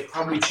 points. They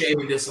probably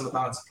shaded this on the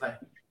balance of play.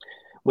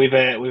 We've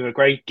a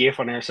great gif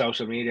on our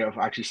social media of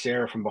actually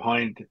Sarah from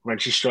behind when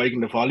she's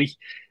striking the volley,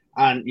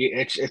 and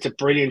it's a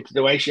brilliant,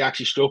 the way she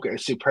actually struck it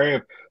is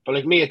superb. But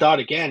like Mia Dodd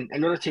again,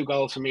 another 2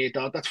 goals for Mia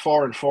Dodd. That's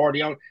 4 and 4.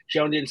 She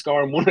only didn't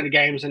score in one of the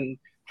games, and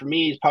for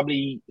me, he's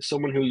probably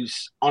someone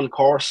who's on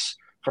course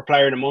for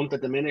Player of the Month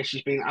at the minute.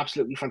 She's been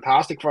absolutely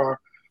fantastic for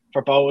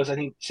Bohs. I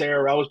think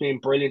Sarah Rowe's been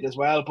brilliant as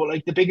well. But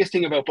like the biggest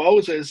thing about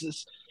Bohs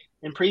is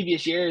in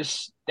previous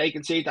years they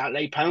concede that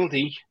late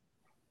penalty,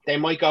 they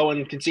might go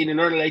and concede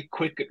another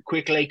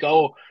quick late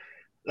goal.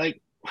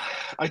 Like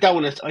I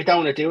don't want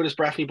to do this,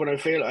 Breifne, but I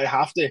feel I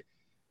have to.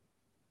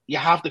 You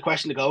have to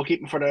question the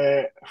goalkeeping for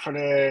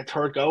the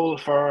third goal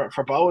for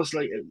Bohs.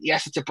 Like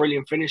yes, it's a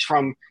brilliant finish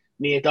from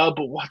Mia Dodd,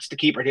 but what's the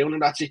keeper doing in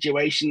that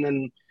situation?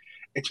 And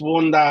it's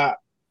one that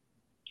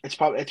it's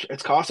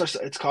cost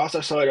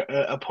our side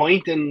a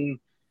point. And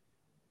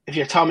if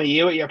you're Tommy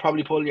Hewitt, you're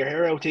probably pulling your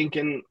hair out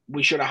thinking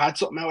we should have had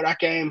something out of that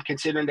game,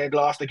 considering they'd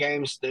lost the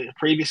games the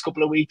previous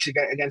couple of weeks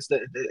against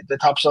the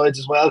top sides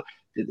as well.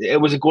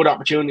 It was a good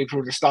opportunity for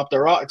them to stop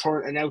the rot.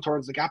 It now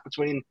turns the gap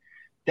between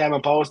them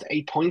and Bohs to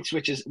 8 points,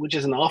 which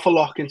is an awful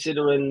lot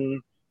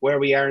considering where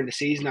we are in the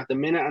season at the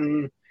minute.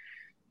 And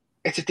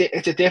it's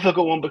a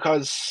difficult one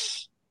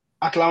because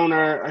Athlone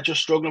are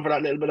just struggling for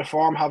that little bit of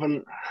form,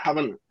 haven't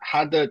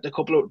had the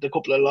couple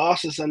of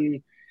losses,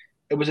 and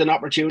it was an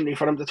opportunity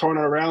for them to turn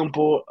it around.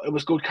 But it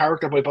was good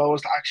character by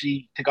Bohs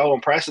to go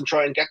and press and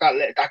try and get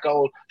that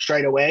goal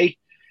straight away.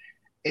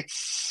 It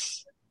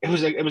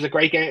was a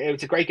great game. It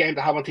was a great game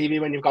to have on TV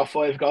when you've got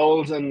 5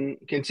 goals, and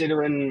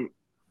considering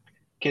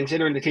the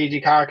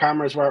TG car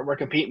cameras were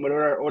competing with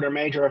other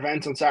major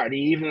events on Saturday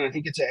evening, I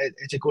think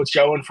it's a good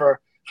showing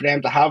for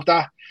them to have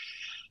that.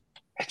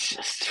 It's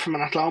just, from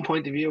an Athlone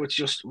point of view, it's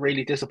just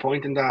really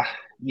disappointing that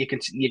you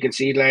can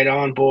see it later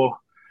on. But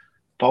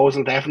Bohs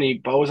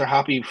are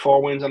happy.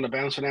 4 wins on the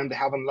bounce for them. They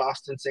haven't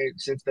lost since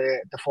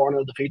the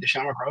 4-0 defeat to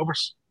Shamrock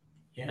Rovers.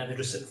 Yeah, they're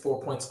just sitting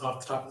 4 points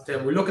off the top of the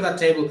table. We look at that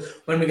table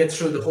when we get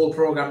through the whole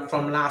programme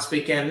from last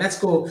weekend. Let's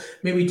go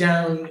maybe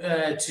down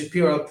to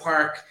Peamount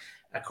Park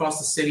across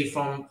the city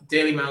from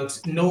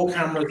Dalymount. No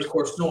cameras, of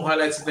course, no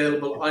highlights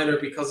available either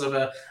because of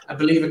I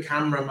believe a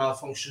camera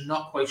malfunction.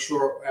 Not quite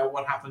sure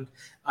what happened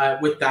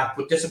with that,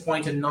 but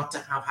disappointed not to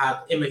have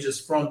had images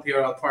from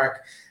Peamount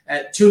Park.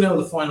 2-0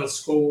 the final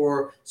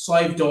score.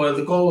 Sive Doyle,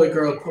 the Galway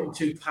girl, putting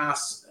 2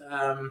 past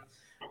her,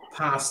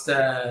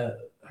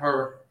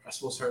 I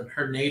suppose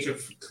her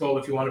native club,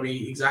 if you want to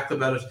be exact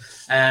about it.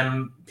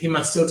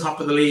 Peamount still top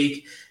of the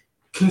league.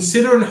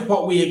 Considering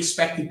what we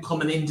expected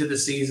coming into the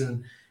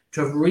season,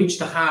 to have reached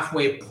the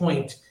halfway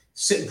point,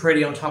 sitting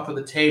pretty on top of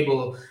the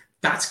table,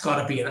 that's got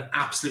to be an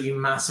absolutely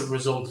massive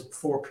result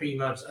for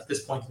Peamount at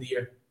this point of the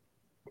year.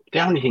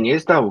 The only thing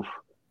is, though,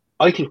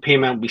 I think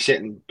Peamount be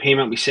sitting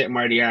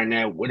where they are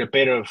now with a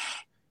bit of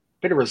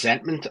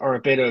resentment, or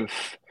a bit of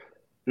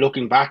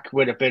looking back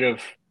with a bit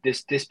of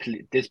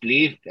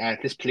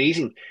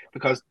displeasing,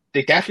 because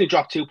they definitely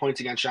dropped 2 points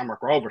against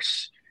Shamrock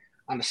Rovers,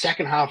 and the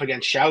second half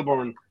against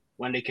Shelbourne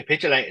when they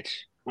capitulated,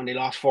 when they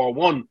lost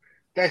 4-1.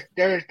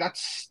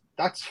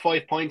 That's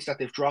 5 points that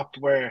they've dropped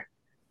where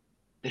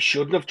they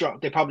shouldn't have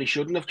dropped. They probably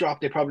shouldn't have dropped.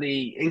 They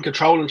probably in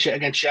control and shit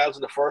against Shells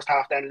in the first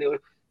half, then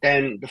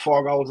the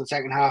 4 goals in the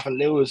second half and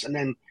lose, and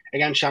then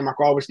against Shamrock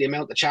Rovers, the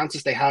amount of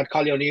chances they had,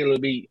 Collie O'Neill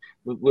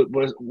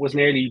was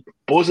nearly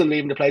buzzing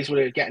leaving the place with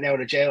it, getting out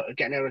of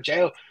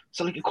jail.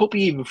 So like it could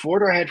be even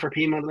further ahead for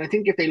Peamount. And I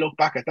think if they look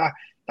back at that,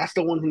 that's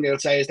the one thing they'll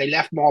say is they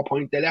left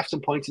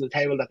some points on the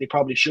table that they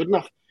probably shouldn't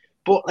have.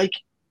 But like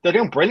they're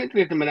doing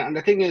brilliantly at the minute, and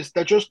the thing is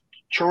they're just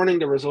churning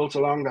the results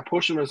along. They're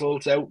pushing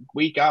results out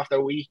week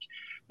after week.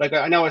 Like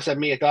I know I said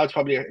Mia Dodd's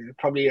probably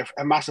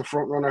a massive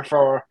front runner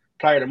for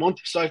Player of the Month.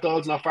 Sive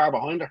Doyle's not far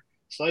behind her.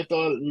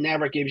 Stifle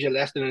never gives you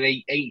less than an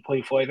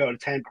 8.5 out of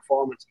 10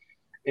 performance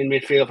in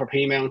midfield for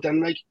Peamount.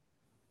 And like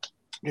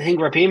the thing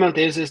for Peamount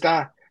is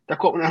that they're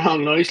coming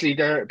along nicely.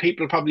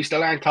 People probably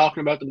still aren't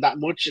talking about them that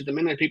much at the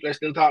minute. People are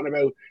still talking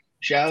about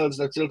Shells.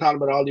 They're still talking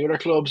about all the other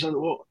clubs. And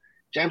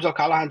James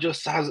O'Callaghan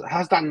just has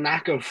that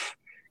knack of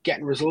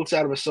getting results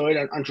out of a side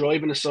and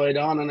driving the side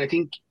on. And I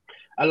think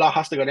a lot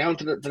has to go down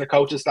to the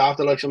coaching staff,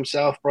 the likes of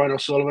himself, Brian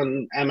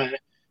O'Sullivan, Emma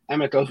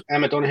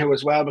Donoghue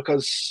as well,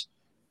 because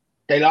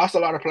they lost a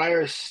lot of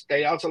players.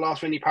 They also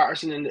lost Vinnie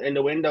Patterson in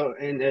the window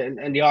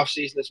in the off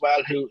season as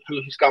well,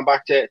 who's gone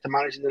back to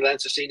managing the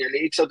Leinster Senior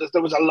League. So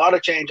there was a lot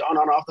of change on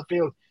and off the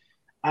field,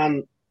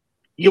 and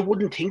you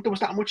wouldn't think there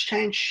was that much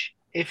change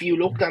if you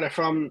looked at it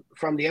from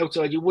the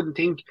outside. You wouldn't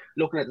think,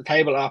 looking at the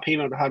table,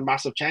 Peamount had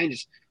massive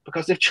changes,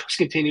 because they've just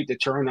continued to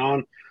turn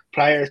on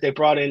players. They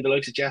brought in the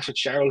likes of Jess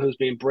Fitzgerald, who's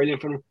been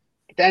brilliant for them.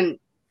 But then,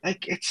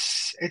 like,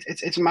 it's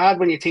mad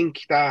when you think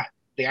that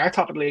they are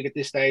top of the league at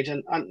this stage,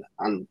 and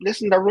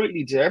listen, they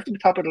rightly deserve to be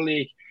top of the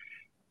league.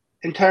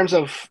 In terms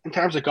of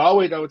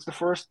Galway, though, it's the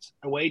first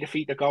away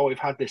defeat that Galway have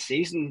had this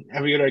season.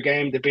 Every other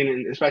game they've been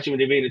in, especially when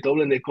they've been in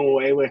Dublin, they've come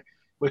away with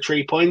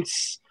 3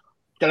 points.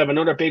 They'll have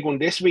another big one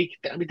this week.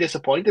 They'll be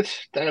disappointed.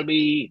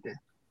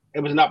 It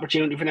was an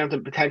opportunity for them to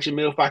potentially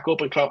move back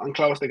up and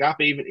close the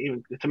gap,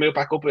 even to move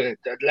back up at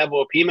the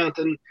level of Peamount,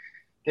 and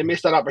they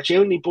missed that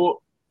opportunity. But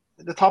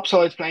the top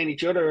sides playing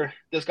each other,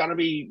 there's going to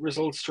be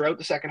results throughout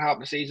the second half of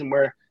the season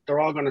where they're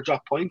all going to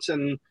drop points.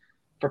 And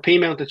for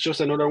Peamount, it's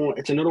just another one.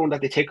 It's another one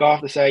that they tick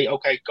off to say,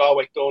 okay,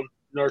 Galway done,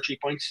 another 3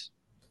 points.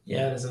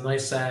 Yeah, there's a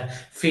nice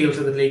feel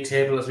to the league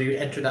table as we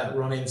enter that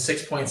run in.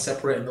 6 points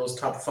separating those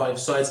top 5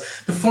 sides.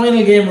 The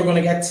final game we're going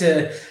to get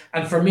to,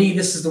 and for me,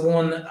 this is the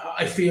one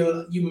I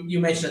feel you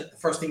mentioned it. The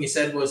first thing you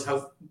said was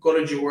how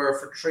gutted you were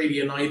for Treaty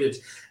United.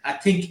 I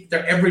think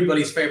they're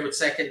everybody's favourite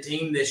second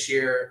team this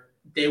year.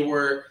 They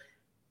were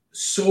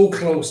so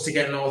close to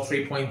getting all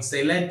 3 points.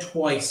 They led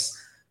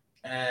twice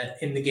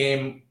in the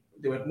game.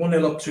 They went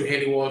 1-0 up through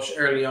Hayley Walsh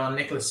early on.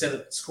 Nicola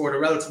Sinnott scored a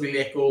relatively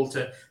late goal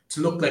to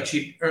look like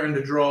she'd earned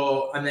a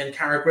draw. And then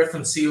Cara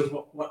Griffin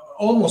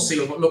almost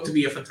sealed what looked to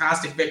be a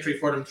fantastic victory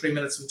for them, 3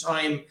 minutes from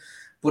time.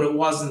 But it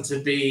wasn't to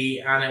be.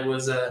 And it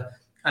was a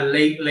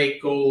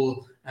late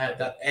goal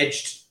that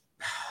edged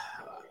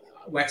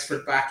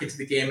Wexford back into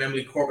the game.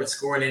 Emily Corbett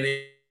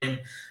scoring in.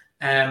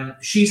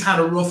 She's had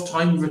a rough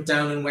time with it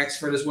down in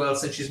Wexford as well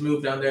since she's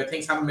moved down there.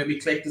 Things haven't maybe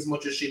clicked as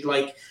much as she'd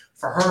like.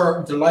 For her,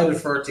 I'm delighted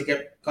for her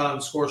to got on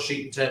the score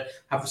sheet and to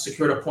have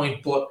secured a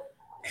point, but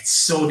it's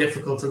so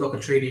difficult to look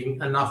at Treaty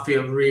and not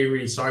feel really,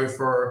 really sorry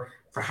for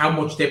how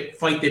much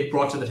fight they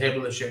brought to the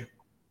table this year.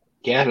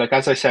 Yeah, like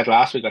as I said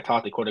last week, I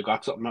thought they could have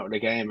got something out of the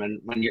game, and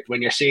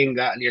when you're seeing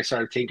that and you're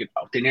sort of thinking,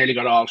 oh, they nearly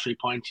got all 3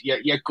 points,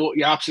 you're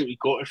absolutely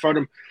gutted for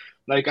them.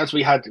 Like as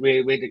we had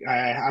with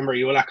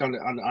Anne-Marie Ulak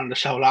on the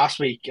show last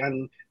week,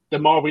 and the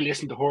more we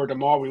listened to her, the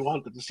more we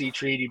wanted to see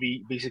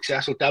Treaty be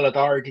successful. Della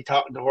Doherty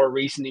talking to her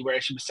recently,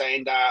 where she was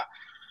saying that,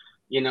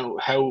 you know,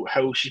 how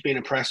she's been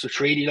impressed with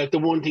Treaty. Like the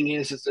one thing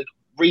is like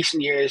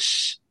recent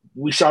years,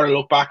 we sort of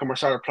look back and we're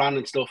sort of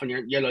planning stuff, and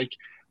you're like,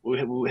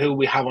 who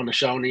we have on the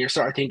show, and you're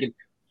sort of thinking,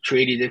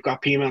 Treaty, they've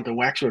got Peamount and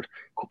Wexford,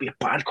 could be a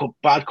bad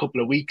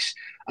couple of weeks.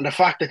 And the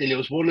fact that they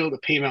lose 1-0 to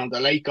Peamount, a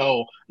late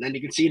goal, and then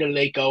you can see the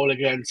late goal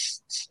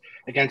against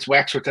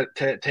Wexford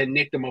to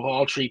nick them of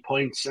all 3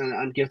 points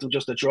and give them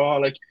just a draw.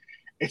 Like,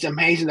 it's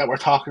amazing that we're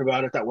talking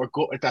about it, that we're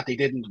gutted that they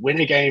didn't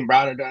win a game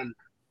rather than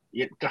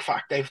the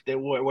fact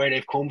where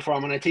they've come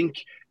from. And I think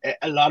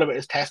a lot of it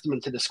is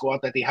testament to the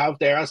squad that they have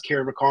there. As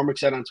Kieran McCormick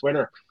said on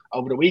Twitter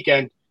over the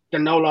weekend, they're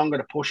no longer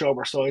the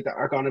pushover side that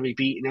are going to be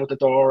beaten out the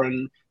door,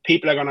 and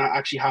people are going to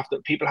actually have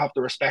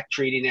to respect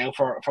Treaty now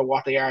for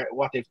what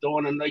they've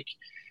done. And like,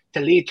 to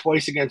lead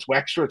twice against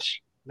Wexford,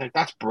 like,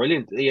 that's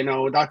brilliant. You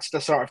know, that's the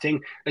sort of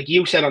thing, like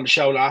you said on the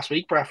show last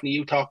week, Breifne,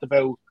 you talked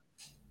about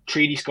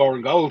Treaty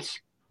scoring goals,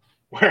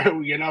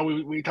 where, you know,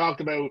 we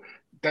talked about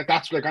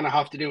that's what they're going to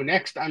have to do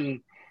next.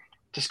 And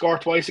to score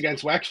twice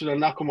against Wexford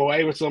and not come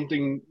away with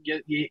something,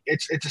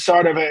 it's a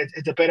sort of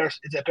it's a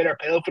bitter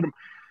pill for them.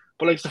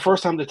 But like, it's the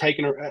first time they've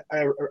taken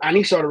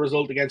any sort of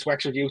result against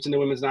Wexford Youths in the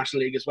Women's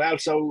National League as well.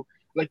 So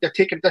like,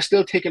 they're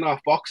still ticking off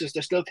boxes.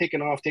 They're still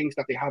ticking off things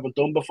that they haven't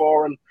done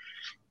before. And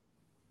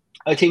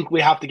I think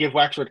we have to give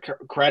Wexford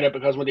credit,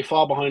 because when they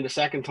fall behind the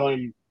second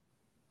time,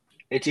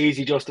 it's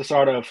easy just to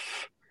sort of,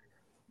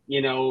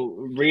 you know,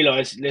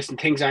 realise, listen,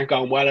 things aren't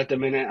going well at the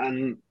minute,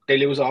 and they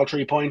lose all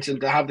 3 points,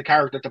 and they have the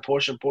character to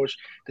push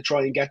to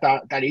try and get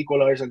that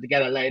equaliser and to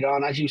get it laid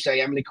on. As you say,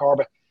 Emily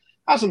Corbett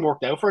hasn't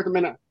worked out for at the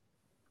minute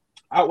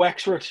at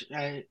Wexford.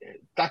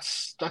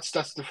 That's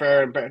the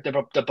fair and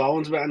the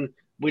bones of it, and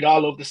we'd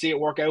all love to see it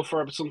work out for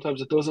her, but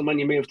sometimes it doesn't when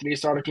you move to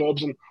these sort of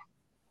clubs. And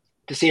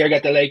to see her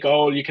get the late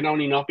goal, you can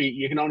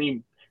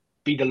only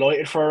be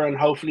delighted for her, and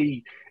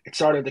hopefully it's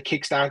sort of the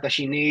kickstart that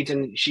she needs,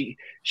 and she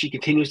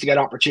continues to get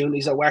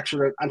opportunities at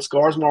Wexford and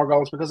scores more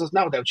goals, because there's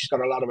no doubt she's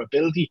got a lot of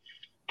ability.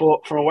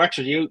 But from a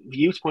Wexford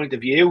youth point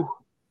of view,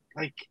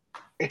 like,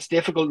 it's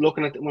difficult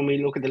when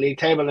we look at the league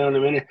table now in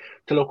a minute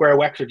to look where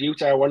Wexford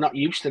Youths are. We're not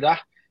used to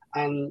that.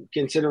 and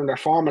considering their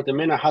form at the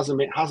minute hasn't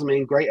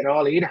been great at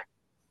all either.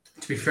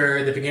 To be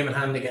fair, they've a game in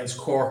hand against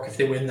Cork. If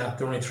they win that,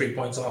 they're only 3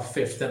 points off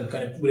fifth and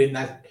kind of within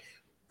that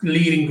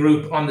leading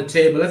group on the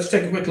table. Let's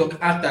take a quick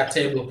look at that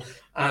table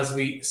as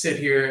we sit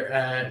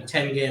here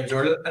 10 games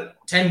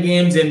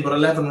in, but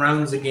 11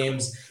 rounds of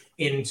games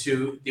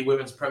into the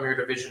Women's Premier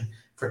Division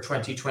for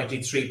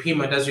 2023.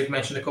 Peamount, as we've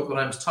mentioned a couple of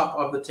times, top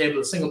of the table,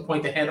 a single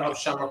point ahead of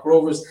Shamrock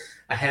Rovers,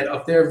 ahead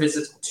of their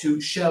visit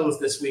to Shells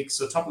this week.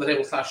 So top of the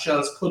table class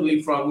Shells could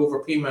leapfrog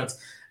over Peamount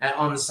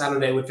on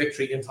Saturday with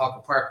victory in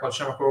Tolka Park, while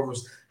Shamrock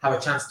Rovers have a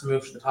chance to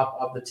move to the top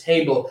of the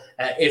table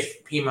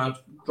if Peamount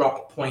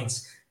drop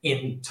points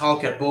in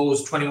Tolka.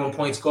 Bows 21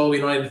 points, Galway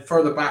United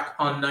further back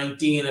on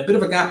 19. A bit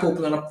of a gap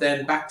opening up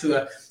then back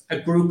to a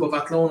group of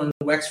Athlone and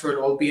Wexford,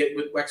 albeit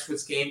with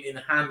Wexford's game in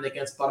hand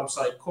against bottom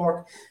side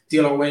Cork.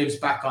 DLR Waves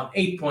back on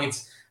 8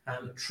 points,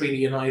 and Treaty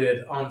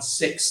United on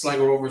 6.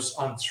 Sligo Rovers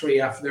on 3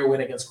 after their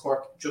win against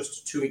Cork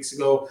just 2 weeks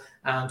ago,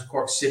 and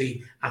Cork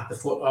City at the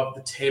foot of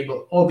the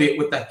table, albeit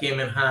with that game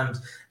in hand.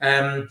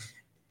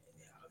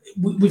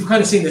 We've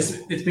kind of seen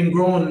this. It's been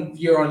growing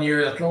year on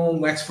year.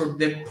 Athlone, Wexford,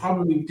 they're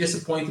probably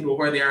disappointed with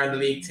where they are in the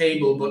league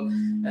table,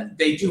 but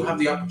they do have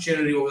the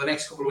opportunity over the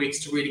next couple of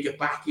weeks to really get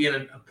back in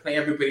and play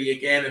everybody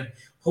again and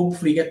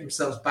hopefully get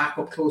themselves back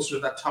up closer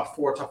to that top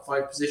 4, top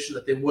 5 position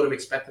that they would have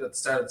expected at the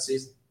start of the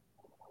season.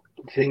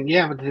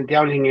 Yeah, but the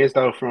only thing is,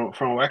 though, from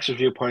a Wexford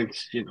viewpoint,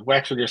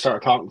 Wexford, you're sort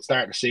of talking at the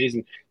start of the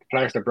season, the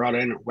players they brought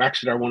in,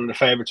 Wexford are one of the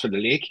favourites for the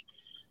league.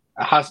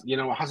 It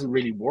hasn't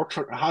really worked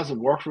for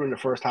them in the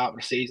first half of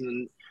the season.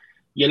 And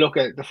you look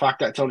at the fact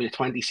that it's only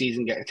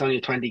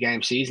a 20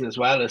 game season as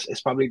well.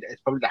 It's probably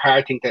the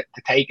hard thing to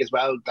take as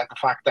well. That the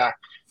fact that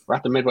we're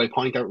at the midway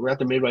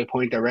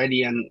point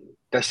already, and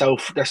they're so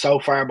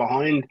far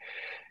behind.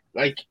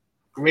 Like,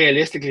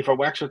 realistically, for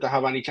Wexford to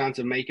have any chance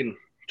of making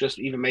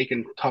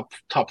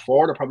top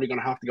 4, they're probably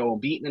going to have to go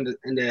unbeaten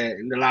in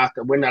the last,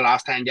 win their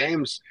last 10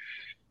 games.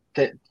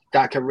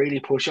 That can really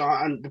push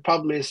on. And the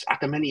problem is, at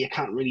the minute, you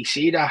can't really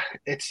see that.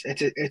 It's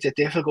a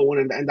difficult one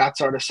in that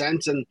sort of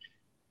sense. And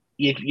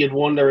you'd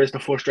wonder, is the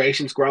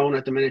frustrations grown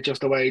at the minute, just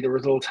the way the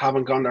results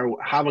haven't gone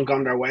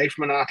their way.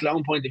 From an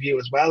Athlone point of view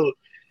as well,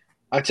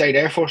 I'd say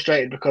they're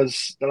frustrated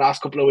because the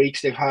last couple of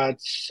weeks they've had,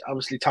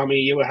 obviously, Tommy,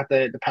 you had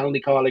the penalty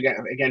call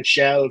against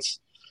Shells,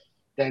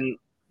 then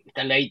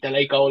the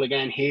late goal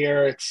again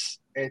here. It's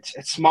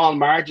small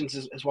margins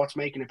is what's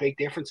making a big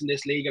difference in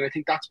this league, and I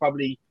think that's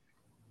probably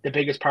the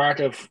biggest part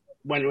of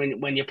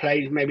when you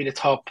play maybe the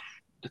top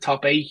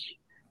 8,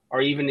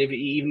 or even if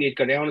you'd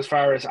go down as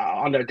far as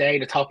on their day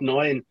the top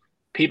 9.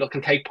 People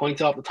can take points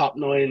off the top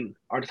 9,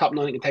 or the top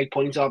 9 can take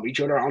points off each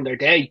other on their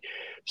day.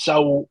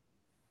 So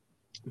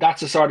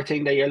that's the sort of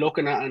thing that you're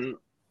looking at, and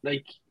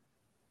like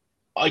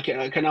I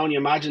can only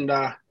imagine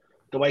that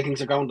the way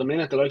things are going at the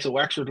minute, the likes of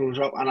Wexford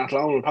and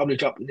Athlone will probably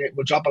drop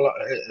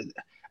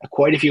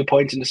quite a few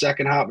points in the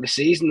second half of the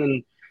season.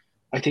 And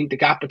I think the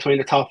gap between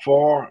the top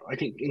 4, I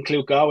think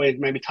include Galway,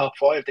 maybe top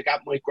 5, the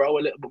gap might grow a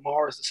little bit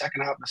more as the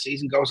second half of the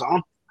season goes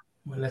on.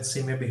 Well, let's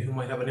see maybe who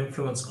might have an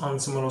influence on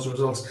some of those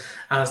results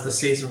as the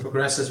season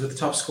progresses. With the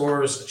top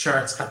scorers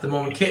charts at the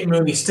moment, Kate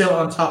Mooney still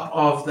on top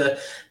of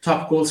the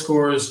top goal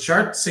scorers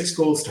chart, 6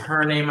 goals to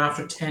her name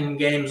after 10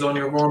 games.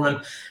 Anya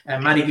Gorman,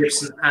 Maddie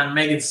Gibson and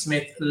Megan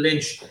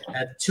Smith-Lynch,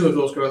 2 of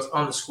those girls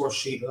on the score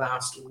sheet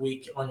last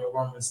week. Anya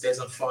Gorman stays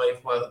on 5,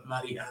 while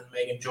Maddie and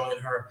Megan join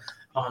her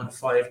on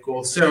 5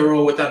 goals. Sarah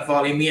Rowe with that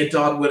volley, Mia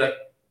Dodd with a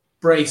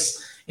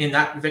brace in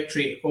that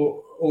victory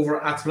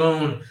over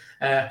Athlone.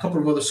 A couple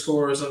of other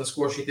scorers on the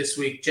score sheet this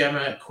week.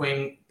 Gemma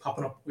Quinn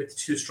popping up with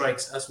 2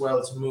 strikes as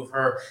well to move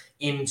her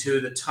into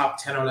the top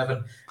 10 or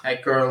 11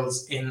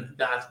 girls in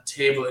that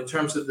table. In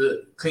terms of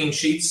the clean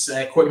sheets,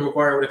 Courtney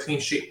Maguire with a clean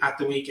sheet at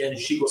the weekend.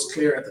 She goes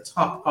clear at the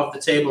top of the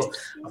table.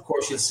 Of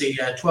course, you'll see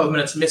 12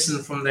 minutes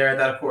missing from there.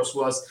 That, of course,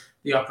 was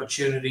the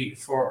opportunity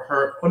for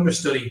her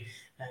understudy,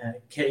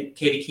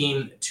 Katie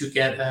Keane, to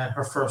get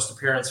her first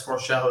appearance for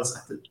Shells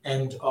at the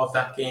end of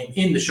that game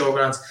in the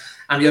showgrounds.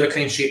 And the other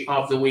clean sheet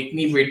of the week,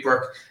 Niamh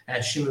Reid-Burke,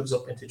 she moves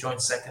up into joint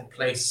second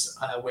place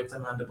with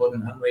Amanda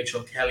Budden and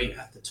Rachel Kelly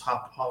at the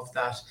top of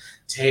that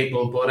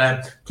table.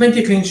 But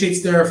plenty of clean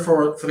sheets there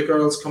for the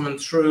girls coming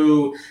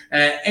through.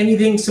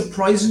 Anything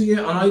surprising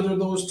you on either of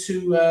those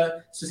 2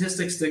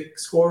 statistics, the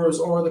scorers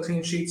or the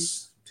clean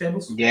sheets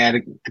tables? Yeah,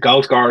 the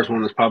goal scorers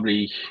one is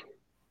probably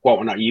what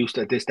we're not used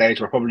to at this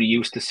stage. We're probably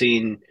used to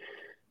seeing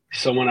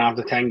someone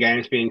after 10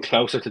 games being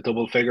closer to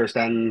double figures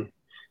than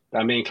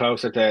being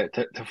closer to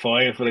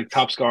 5 for the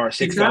top scorer,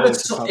 6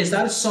 goals. Is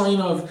that a sign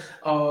of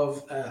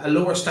a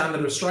lower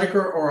standard of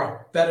striker or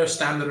a better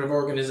standard of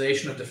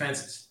organisation of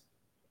defences?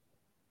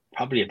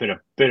 Probably a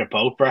bit of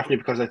both, Breifne,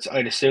 because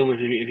I'd assume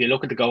if you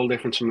look at the goal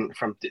difference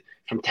from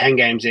 10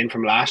 games in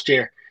from last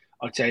year,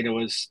 I'd say there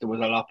was a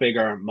lot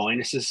bigger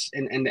minuses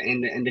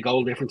in the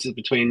goal differences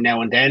between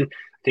now and then.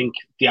 I think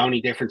the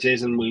only difference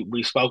is, and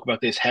we spoke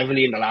about this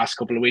heavily in the last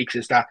couple of weeks,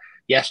 is that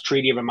yes,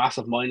 Treaty have a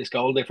massive minus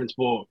goal difference,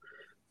 but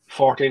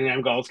 14 of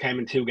them goals came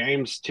in 2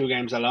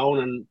 games alone,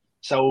 and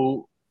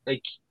so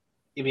like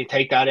if you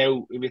take that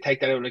out,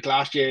 like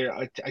last year,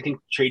 I think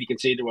Treaty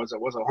conceded was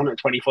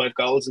 125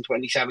 goals in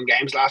 27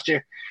 games last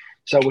year,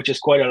 so which is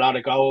quite a lot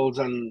of goals,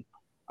 and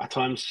at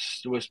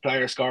times there was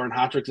players scoring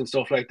hat-tricks and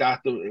stuff like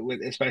that,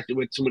 especially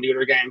with some of the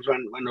other games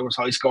when there was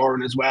high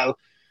scoring as well.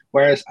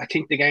 Whereas I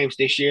think the games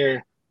this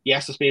year,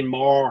 yes, there's been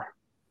more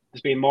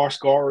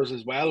scorers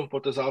as well,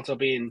 but there's also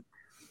been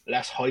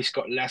less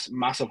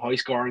massive high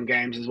scoring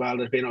games as well.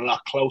 There's been a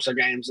lot closer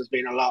games. There's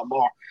been a lot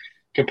more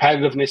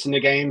competitiveness in the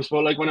games.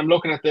 But like when I'm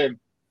looking at the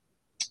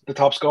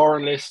top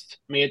scoring list,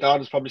 Mia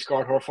Dodd has probably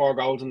scored her 4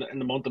 goals in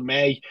the month of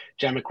May.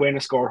 Gemma Quinn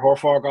has scored her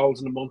 4 goals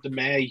in the month of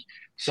May.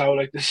 So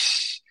like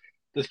there's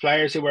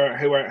players who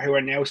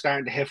are now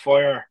starting to hit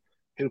fire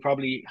who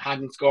probably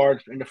hadn't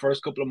scored in the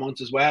first couple of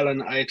months as well.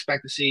 And I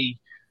expect to see.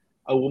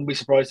 I wouldn't be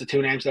surprised the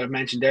 2 names that I've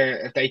mentioned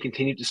there if they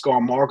continue to score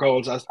more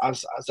goals in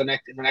the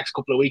next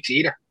couple of weeks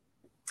either.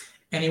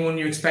 Anyone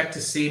you expect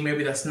to see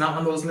maybe that's not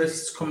on those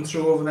lists come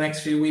through over the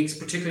next few weeks,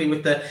 particularly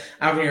with the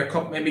Avenir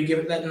Cup, maybe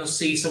letting us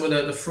see some of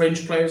the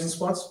fringe players and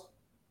squads?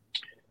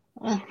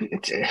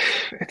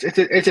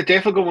 It's a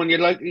difficult one. You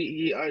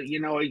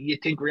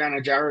think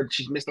Rihanna Jarrett,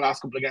 she's missed the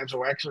last couple of games for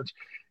Wexford.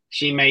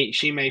 She may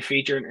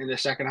feature in the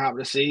second half of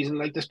the season.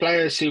 Like there's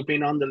players who've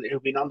been on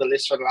the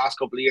list for the last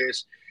couple of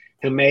years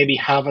who maybe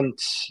haven't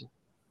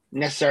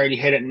necessarily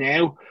hit it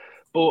now,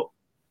 but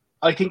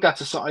I think I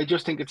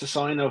just think it's a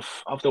sign of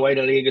the way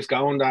the league is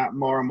going that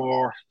more and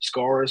more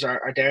scorers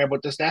are there.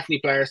 But there's definitely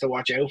players to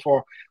watch out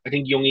for. I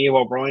think young Eve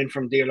O'Brien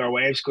from DLR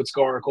Waves could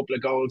score a couple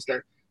of goals.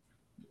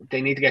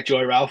 They need to get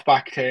Joy Ralph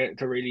back to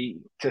really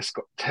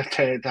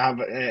have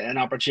an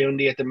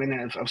opportunity at the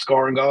minute of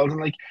scoring goals.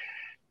 And like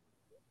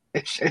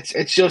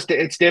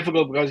it's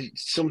difficult because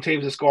some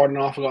teams have scored an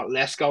awful lot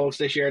less goals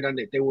this year than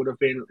they would have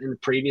been in the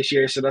previous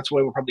year. So that's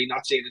why we're probably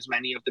not seeing as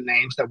many of the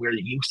names that we're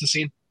used to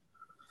seeing.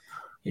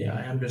 Yeah,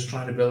 I am just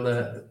trying to build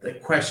the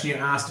question you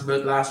asked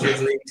about last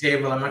year's league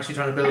table. I'm actually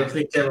trying to build a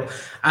league table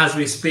as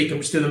we speak.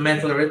 I'm just doing the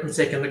mental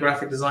arithmetic and the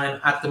graphic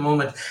design at the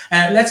moment.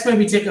 Let's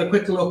maybe take a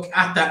quick look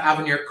at that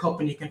Avenir Cup,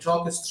 and you can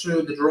talk us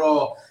through the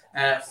draw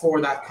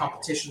for that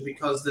competition,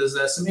 because there's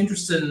some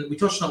interesting, we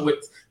touched on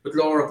with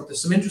Laura, but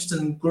there's some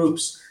interesting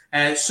groups.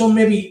 Some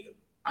maybe,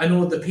 I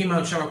know the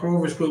Peamount Shamrock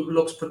Rovers group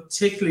looks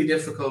particularly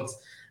difficult,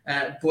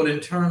 but in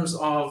terms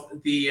of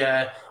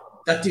that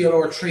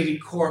DLR Treaty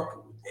Cork,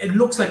 it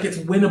looks like it's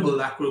winnable,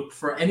 that group,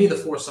 for any of the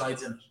 4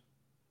 sides in it.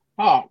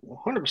 Oh,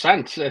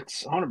 100%.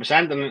 It's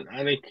 100%. And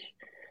I think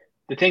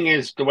the thing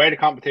is, the way the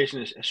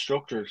competition is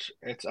structured,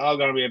 it's all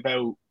going to be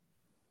about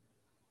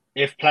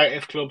if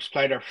clubs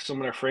play some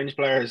of their fringe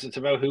players, it's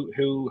about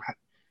who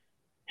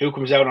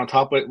comes out on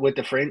top with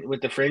the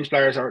fringe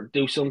players, or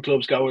do some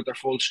clubs go with their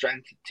full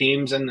strength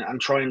teams and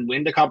try and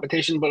win the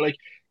competition. But like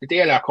the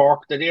DLR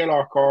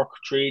Cork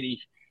Treaty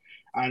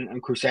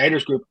and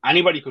Crusaders group,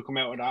 anybody could come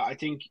out with that. I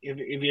think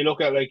if you look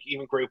at like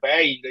even Group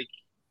A, like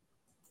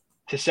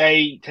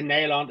to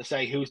nail on to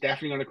say who's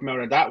definitely going to come out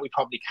of that, we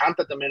probably can't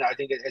at the minute. I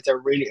think it's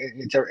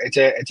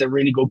a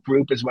really good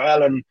group as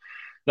well, and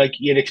like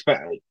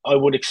I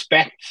would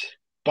expect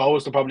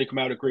Bows to probably come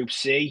out of Group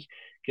C,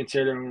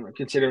 considering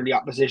the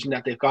opposition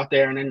that they've got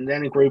there, and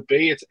then in Group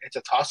B, it's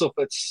a toss up.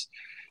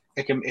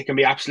 It can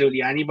be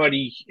absolutely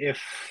anybody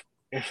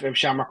if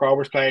Shamrock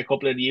Rovers play a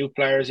couple of the youth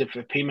players, if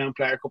Peamount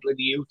play a couple of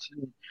the youth,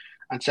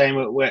 and same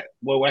with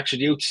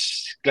Wexford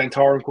Youths,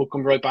 Glentoran could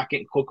come right back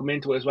in, could come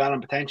into it as well,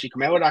 and potentially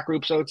come out of that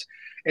group. So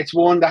it's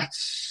one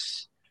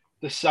that's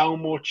there's so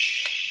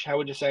much. How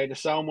would you say?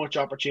 There's so much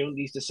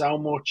opportunities. There's so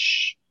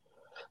much.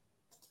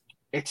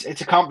 It's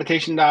a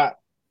competition that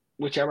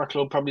whichever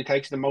club probably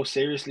takes the most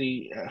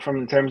seriously from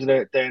in terms of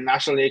the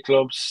National League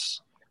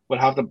clubs will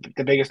have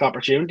the biggest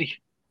opportunity.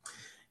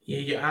 Yeah,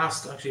 you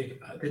asked, actually,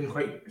 I didn't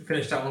quite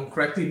finish that one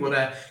correctly,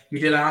 but you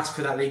did ask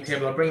for that league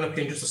table. I'll bring it up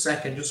in just a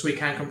second, just so we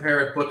can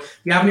compare it. But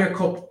the Avenir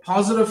Cup,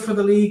 positive for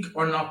the league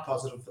or not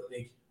positive for the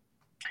league?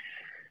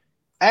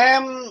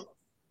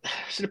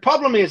 So the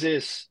problem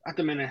is at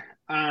the minute,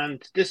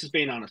 and this is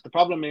being honest, the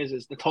problem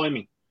is the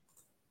timing.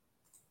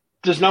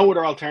 There's no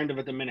other alternative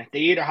at the minute. They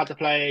either have to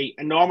play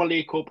a normal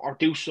League Cup or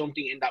do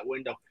something in that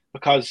window,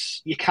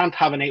 because you can't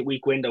have an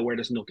 8-week window where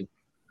there's nothing.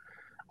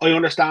 I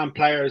understand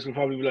players will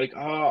probably be like,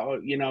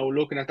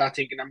 looking at that,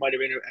 thinking there might have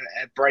been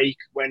a break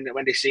when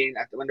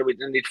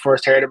they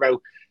first heard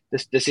about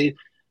this season.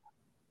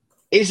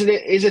 Is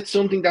it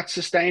something that's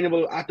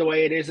sustainable at the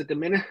way it is at the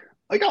minute?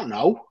 I don't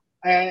know.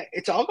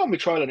 It's all going to be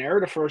trial and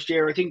error the first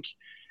year. I think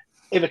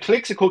if it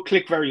clicks, it could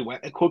click very well.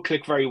 It could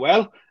click very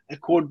well. It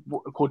could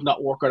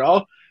not work at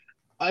all.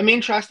 I'm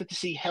interested to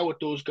see how it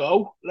does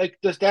go. Like,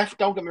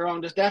 don't get me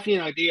wrong, there's definitely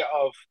an idea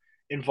of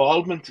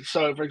involvement.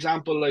 So, for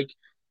example, like,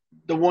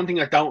 the one thing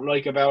I don't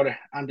like about it,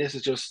 and this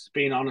is just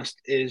being honest,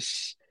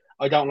 is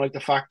I don't like the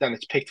fact that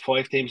it's picked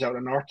 5 teams out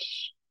of the North.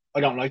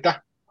 I don't like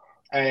that.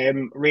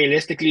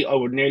 Realistically, I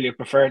would nearly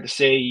prefer to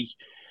see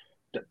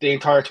the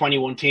entire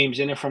 21 teams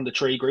in it from the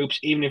 3 groups.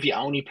 Even if you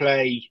only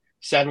play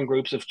 7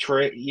 groups of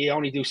 3, you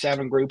only do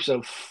 7 groups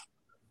of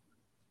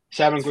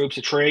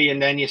 3, and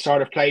then you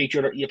sort of play each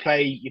other. You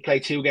play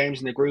 2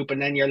 games in the group,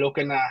 and then you're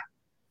looking at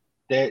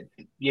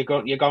you're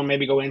going to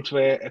maybe go into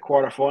a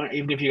quarter final,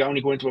 even if you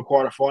only go into a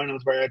quarter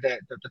finals where the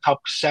top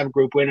 7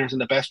 group winners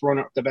and the best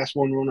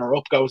one runner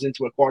up goes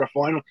into a quarter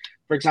final,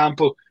 for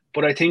example.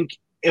 But I think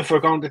if we're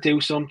going to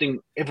do something,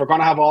 if we're going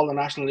to have all the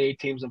National League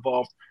teams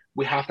involved,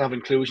 we have to have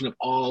inclusion of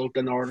all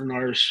the Northern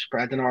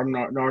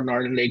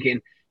Ireland League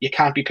in. You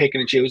can't be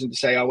picking and choosing to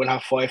say, oh, we'll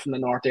have 5 from the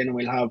North in and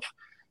we'll have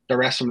the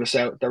rest from the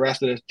South, the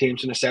rest of the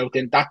teams from the South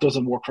in. That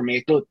doesn't work for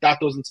me. That's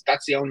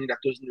the only thing that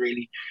doesn't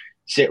really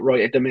sit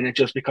right at the minute,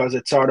 just because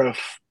if we're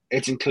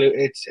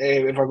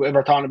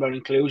talking about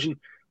inclusion,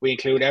 we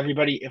include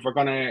everybody. If we're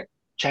gonna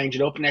change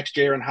it up next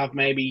year and have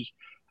maybe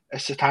a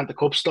Setanta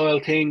Cup style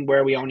thing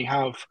where we only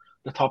have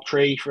the top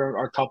 3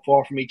 or top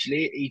 4 from each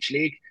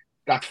league,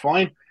 that's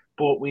fine.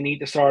 But we need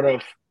to sort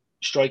of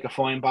strike a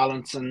fine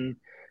balance, and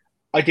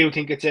I do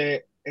think it's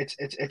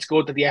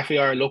good that the FAI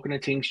are looking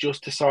at things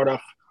just to sort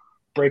of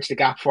bridge the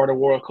gap for the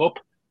World Cup.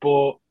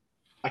 But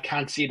I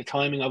can't see the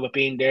timing of it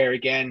being there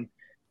again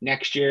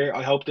next year.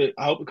 I hope the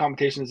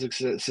competition is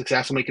a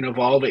success and we can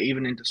evolve it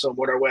even into some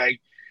other way.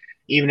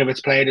 Even if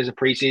it's played as a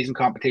pre-season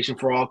competition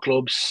for all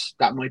clubs,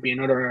 that might be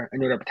another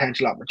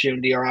potential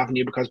opportunity or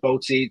avenue, because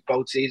both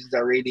seasons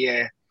are really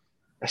a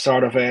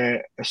sort of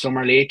a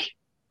summer league.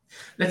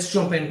 Let's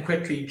jump in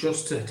quickly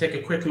just to take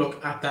a quick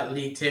look at that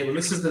league table.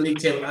 This is the league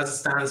table as it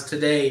stands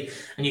today,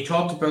 and you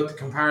talked about the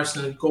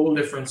comparison and goal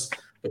difference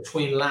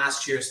between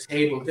last year's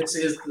table. This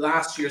is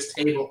last year's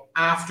table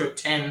after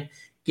 10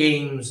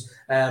 games.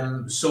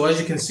 So as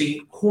you can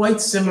see,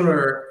 quite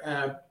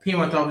similar.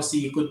 Peamount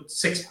obviously a good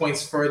 6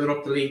 points further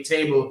up the league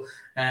table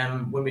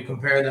when we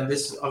compare them.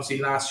 This is obviously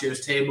last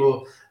year's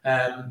table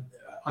on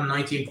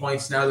 19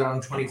 points. Now they're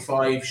on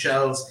 25.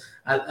 Shells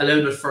a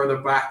little bit further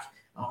back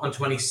on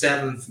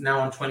 27, now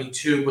on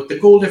 22. But the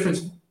goal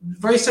difference,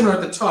 very similar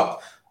at the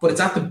top, but it's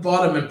at the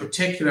bottom in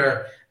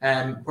particular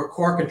where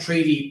Cork and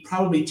Treaty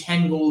probably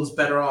 10 goals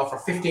better off or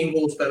 15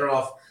 goals better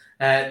off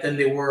than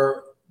they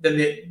were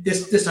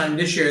this time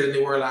this year than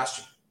they were last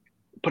year.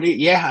 But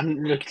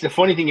and look, the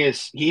funny thing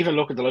is, you even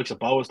look at the likes of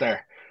Bows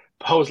there.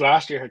 Bows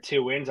last year had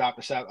 2 wins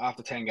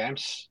after 10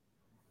 games.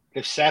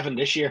 They've 7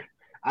 this year,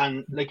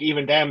 and like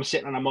even them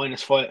sitting on a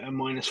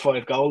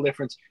 -5 goal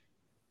difference.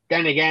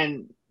 Then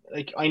again,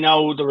 like I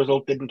know the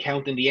result didn't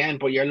count in the end,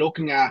 but you're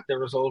looking at the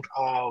result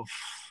of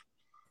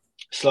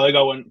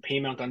Sligo and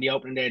Peamount on the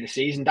opening day of the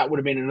season. That would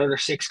have been another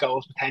 6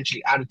 goals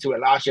potentially added to it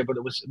last year, but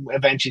it was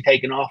eventually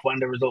taken off when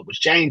the result was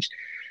changed.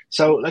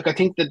 So, like, I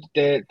think that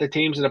the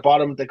teams at the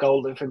bottom, the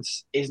goal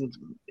difference isn't,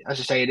 as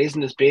I say, it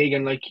isn't as big.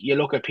 And like you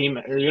look at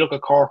Peamount, you look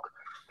at Cork,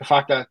 the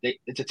fact that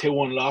it's a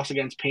 2-1 loss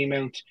against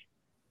Peamount.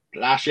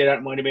 Last year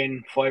that might have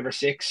been 5 or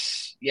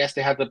 6. Yes,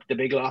 they had the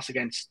big loss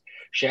against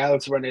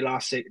Shells when they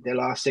lost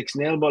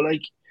 6-0. But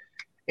like,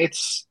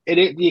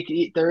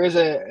 there is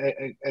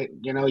a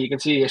you can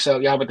see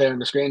yourself. You have it there on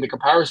the screen. The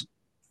comparison,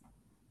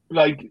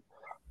 like,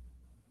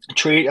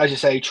 Treaty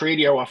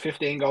are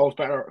 15 goals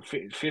better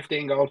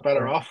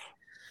off.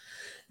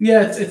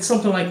 Yeah, it's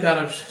something like that.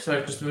 I'm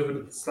sorry, just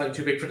moving slightly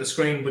too big for the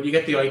screen, but you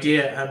get the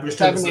idea.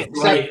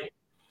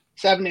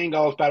 17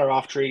 goals better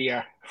off Treaty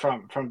are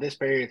from this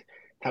period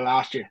to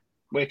last year,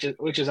 which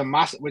is a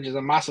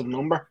massive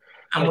number.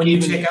 And when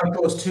you take out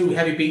those 2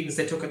 heavy beatings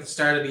they took at the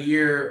start of the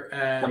year,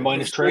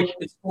 -3,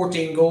 it's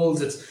 14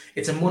 goals.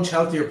 It's a much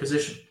healthier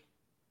position.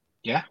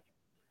 Yeah,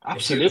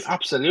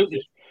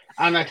 absolutely.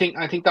 And I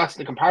think that's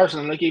the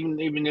comparison. Like even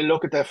you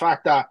look at the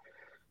fact that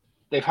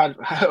they've had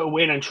a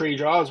win and 3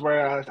 draws,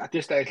 whereas at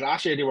this stage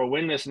last year they were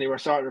winless and they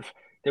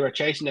were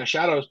chasing their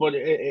shadows. But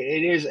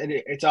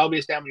it's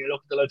obvious then when you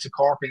look at the likes of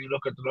Cork and you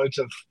look at the likes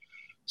of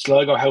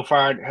Sligo, how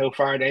far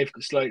they've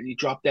slightly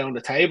dropped down the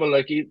table.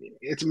 Like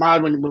it's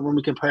mad when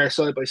we compare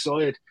side by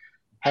side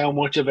how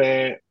much of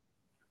a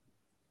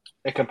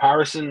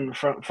comparison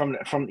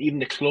from even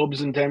the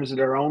clubs in terms of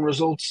their own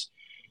results.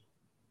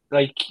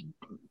 Like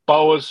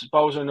Bows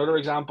are another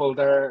example.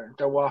 They're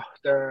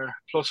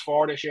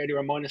 +4 this year. They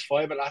were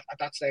 -5 at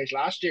that stage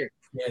last year.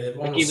 Yeah, they've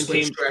almost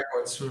switched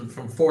records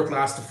from 4th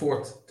last to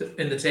 4th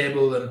in the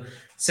table, and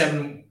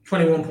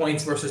 21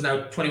 points versus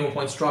now 21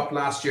 points dropped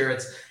last year.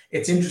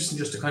 It's interesting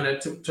just to kind of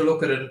to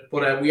look at it,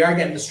 but we are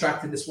getting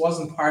distracted. This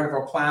wasn't part of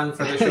our plan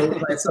for the show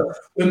tonight, so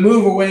we'll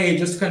move away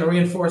just to kind of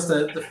reinforce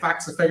the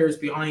facts and figures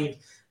behind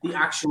the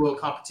actual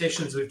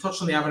competitions. We've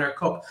touched on the Avenir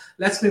Cup.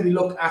 Let's maybe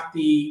look at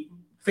the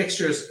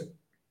fixtures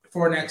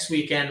for next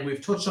weekend.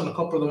 We've touched on a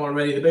couple of them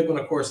already. The big one,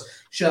 of course,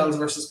 Shells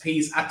versus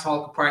Peas at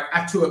Tolka Park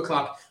at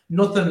 2:00.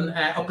 Nothing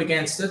up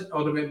against it,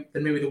 other than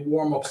maybe the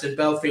warm-ups in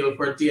Belfield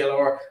where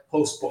DLR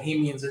hosts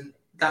Bohemians in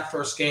that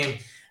first game.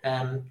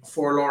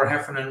 For Laura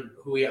Heffernan,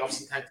 who we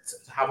obviously thanked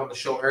to have on the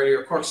show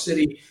earlier. Cork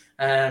City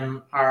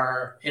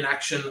are in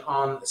action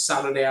on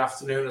Saturday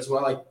afternoon as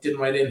well. I didn't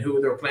write in who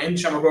they were playing.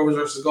 Shamrock Rovers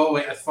versus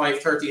Galway at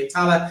 5:30 in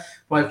Tala,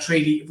 while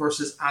Treaty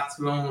versus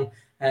Athlone.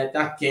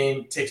 That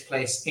game takes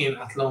place in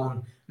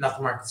Athlone, not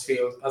the Markets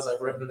Field, as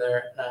I've written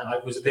there. I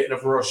was a bit in a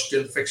rush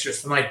doing the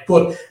fixtures tonight.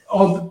 But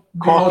all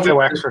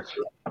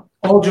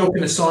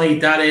joking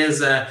aside, that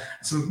is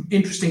some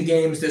interesting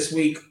games this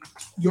week.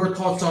 Your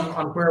thoughts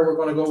on where we're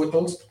going to go with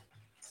those?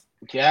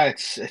 Yeah,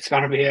 it's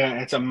going to be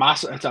a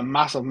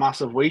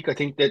massive week. I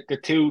think that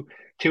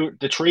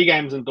the three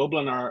games in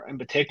Dublin are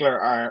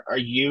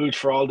huge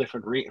for all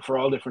different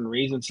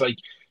reasons. Like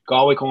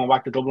Galway coming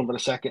back to Dublin for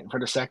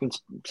the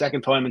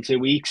second time in 2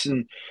 weeks,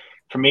 and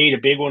for me the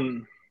big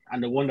one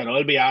and the one that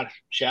I'll be at,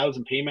 Shells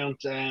and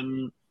Peamount.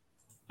 There'll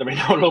be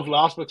no love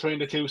lost between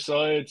the two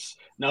sides.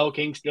 No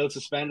King still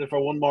suspended for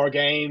one more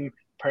game.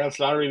 Pearl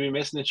Slattery will be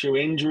missing it through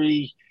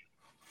injury.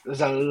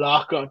 There's a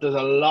lot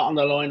on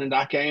the line in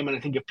that game, and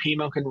I think if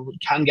Peamount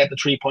can get the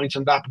 3 points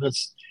from that,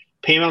 because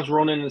Peamount's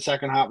run in the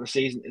second half of the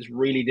season is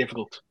really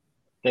difficult.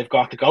 They've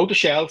got to go to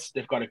Shells,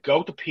 they've got to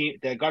go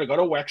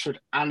to Wexford,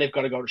 and they've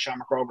got to go to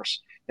Shamrock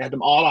Rovers. They had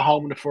them all at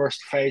home in the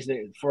first phase of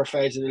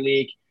the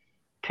league.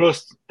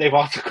 Plus, they've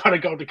also got to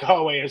go to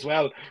Galway as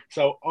well.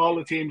 So all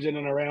the teams in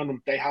and around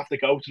them, they have to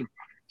go to them.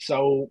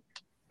 So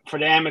for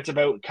them, it's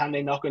about, can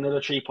they knock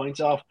another 3 points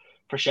off?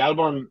 For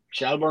Shelbourne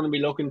will be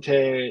looking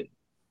to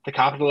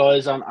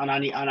capitalise on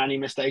any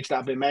mistakes that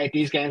have been made.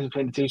 These games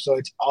between the two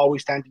sides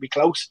always tend to be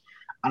close,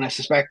 and I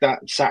suspect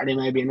that Saturday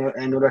may be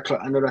another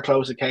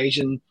close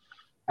occasion.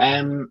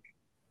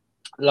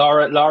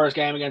 Laura's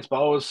game against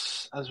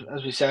Bows, as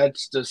we said,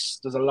 there's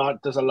a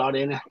lot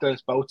in it.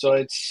 There's both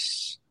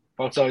sides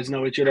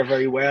know each other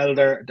very well.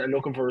 They're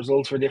looking for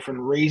results for different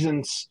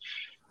reasons.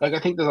 Like, I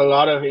think there's a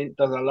lot of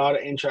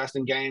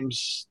interesting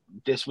games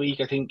this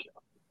week. I think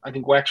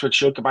Wexford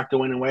should go back to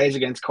winning ways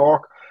against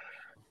Cork.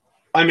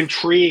 I'm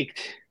intrigued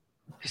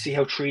to see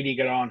how Treaty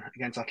get on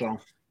against Athlone.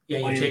 Yeah,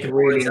 you're taking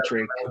really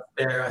intrigued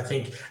there. I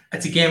think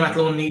it's a game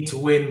Athlone need to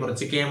win, but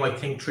it's a game I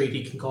think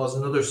Treaty can cause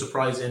another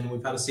surprise in.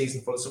 We've had a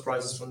season full of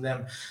surprises from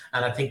them,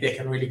 and I think they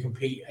can really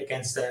compete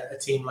against a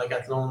team like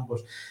Athlone.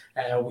 But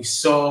we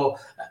saw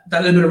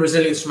that little bit of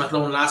resilience from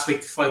Athlone last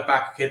week to fight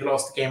back. Okay, they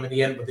lost the game in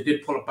the end, but they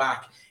did pull it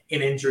back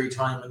in injury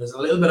time, and there's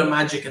a little bit of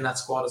magic in that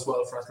squad as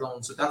well for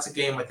Athlone. So that's a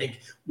game I think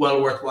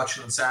well worth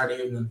watching on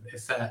Saturday evening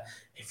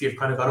if you've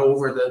kind of got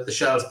over the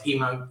Shells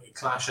Peamount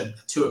clash at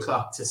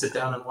 2:00 to sit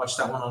down and watch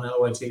that one on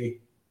LOI TV.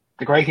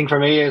 The great thing for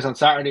me is on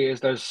Saturday is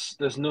there's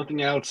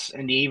nothing else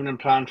in the evening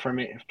planned for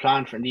me.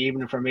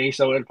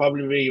 So it'll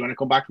probably be when I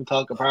come back from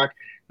Tolka Park,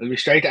 it'll be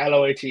straight to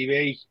LOI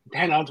TV,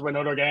 then on to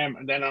another game,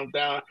 and then on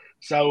down.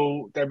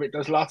 So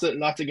there's lots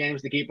of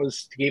games to keep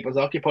us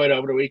occupied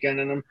over the weekend,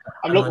 and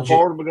I'm looking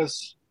forward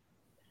because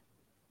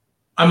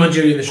I'm on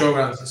duty in the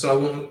showgrounds,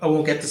 so I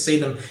won't get to see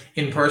them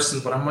in person,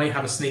 but I might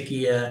have a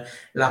sneaky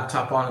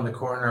laptop on in the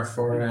corner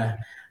for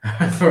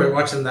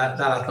watching that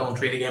Athlone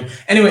Treaty game.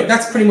 Anyway,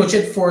 that's pretty much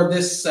it for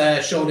this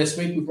show this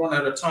week. We've run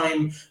out of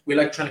time. We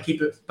like trying to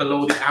keep it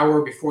below the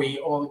hour before you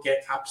all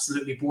get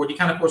absolutely bored. You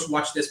can, of course,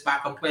 watch this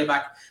back on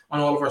playback on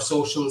all of our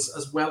socials,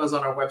 as well as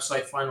on our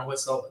website,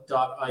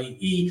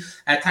 finalwhistle.ie.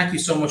 Thank you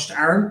so much to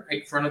Aaron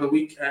for another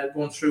week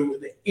going through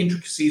the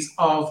intricacies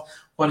of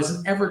what is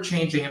an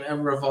ever-changing and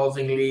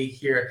ever-evolving league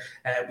here.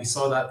 We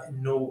saw that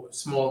in no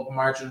small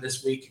margin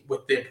this week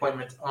with the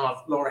appointment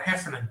of Laura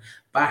Heffernan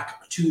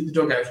back to the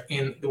dugout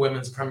in the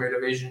Women's Premier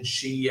Division.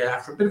 She,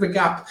 after a bit of a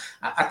gap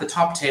at the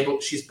top table,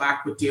 she's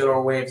back with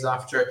DLR Waves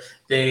after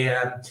they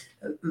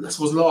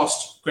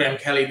lost Graham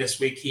Kelly this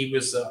week. He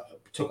was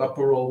took up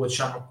a role with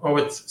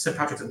with St.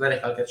 Patrick's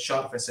Athletic. I'll get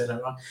shot if I say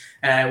that wrong.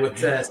 With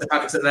St.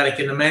 Patrick's Athletic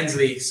in the men's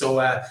league. So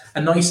a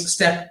nice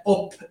step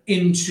up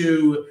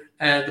into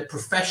the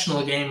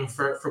professional game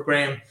for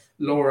Graham.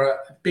 Laura,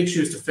 big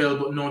shoes to fill,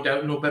 but no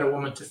doubt no better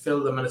woman to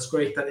fill them. And it's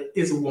great that it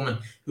is a woman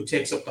who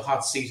takes up the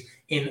hot seat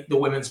in the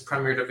Women's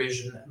Premier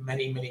Division.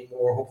 Many, many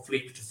more,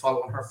 hopefully, to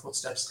follow in her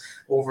footsteps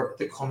over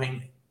the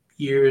coming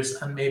years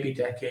and maybe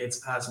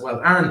decades as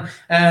well. Aaron,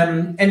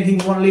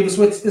 anything you want to leave us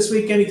with this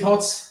week? Any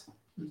thoughts?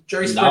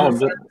 Jerry No,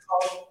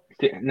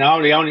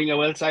 the only thing I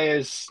will say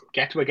is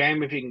get to a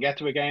game if you can get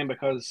to a game,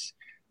 because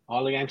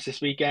all the games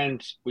this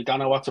weekend, we don't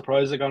know what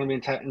surprises are going to be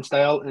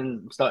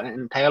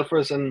entailed for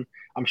us, and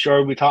I'm sure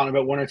we'll be talking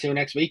about one or two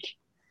next week.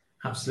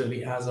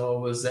 Absolutely, as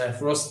always.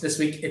 For us this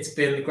week, it's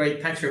been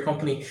great. Thanks for your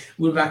company.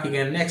 We'll be back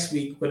again next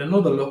week with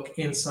another look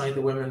inside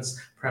the Women's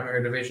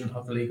Premier Division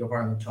of the League of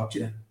Ireland. Talk to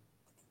you then.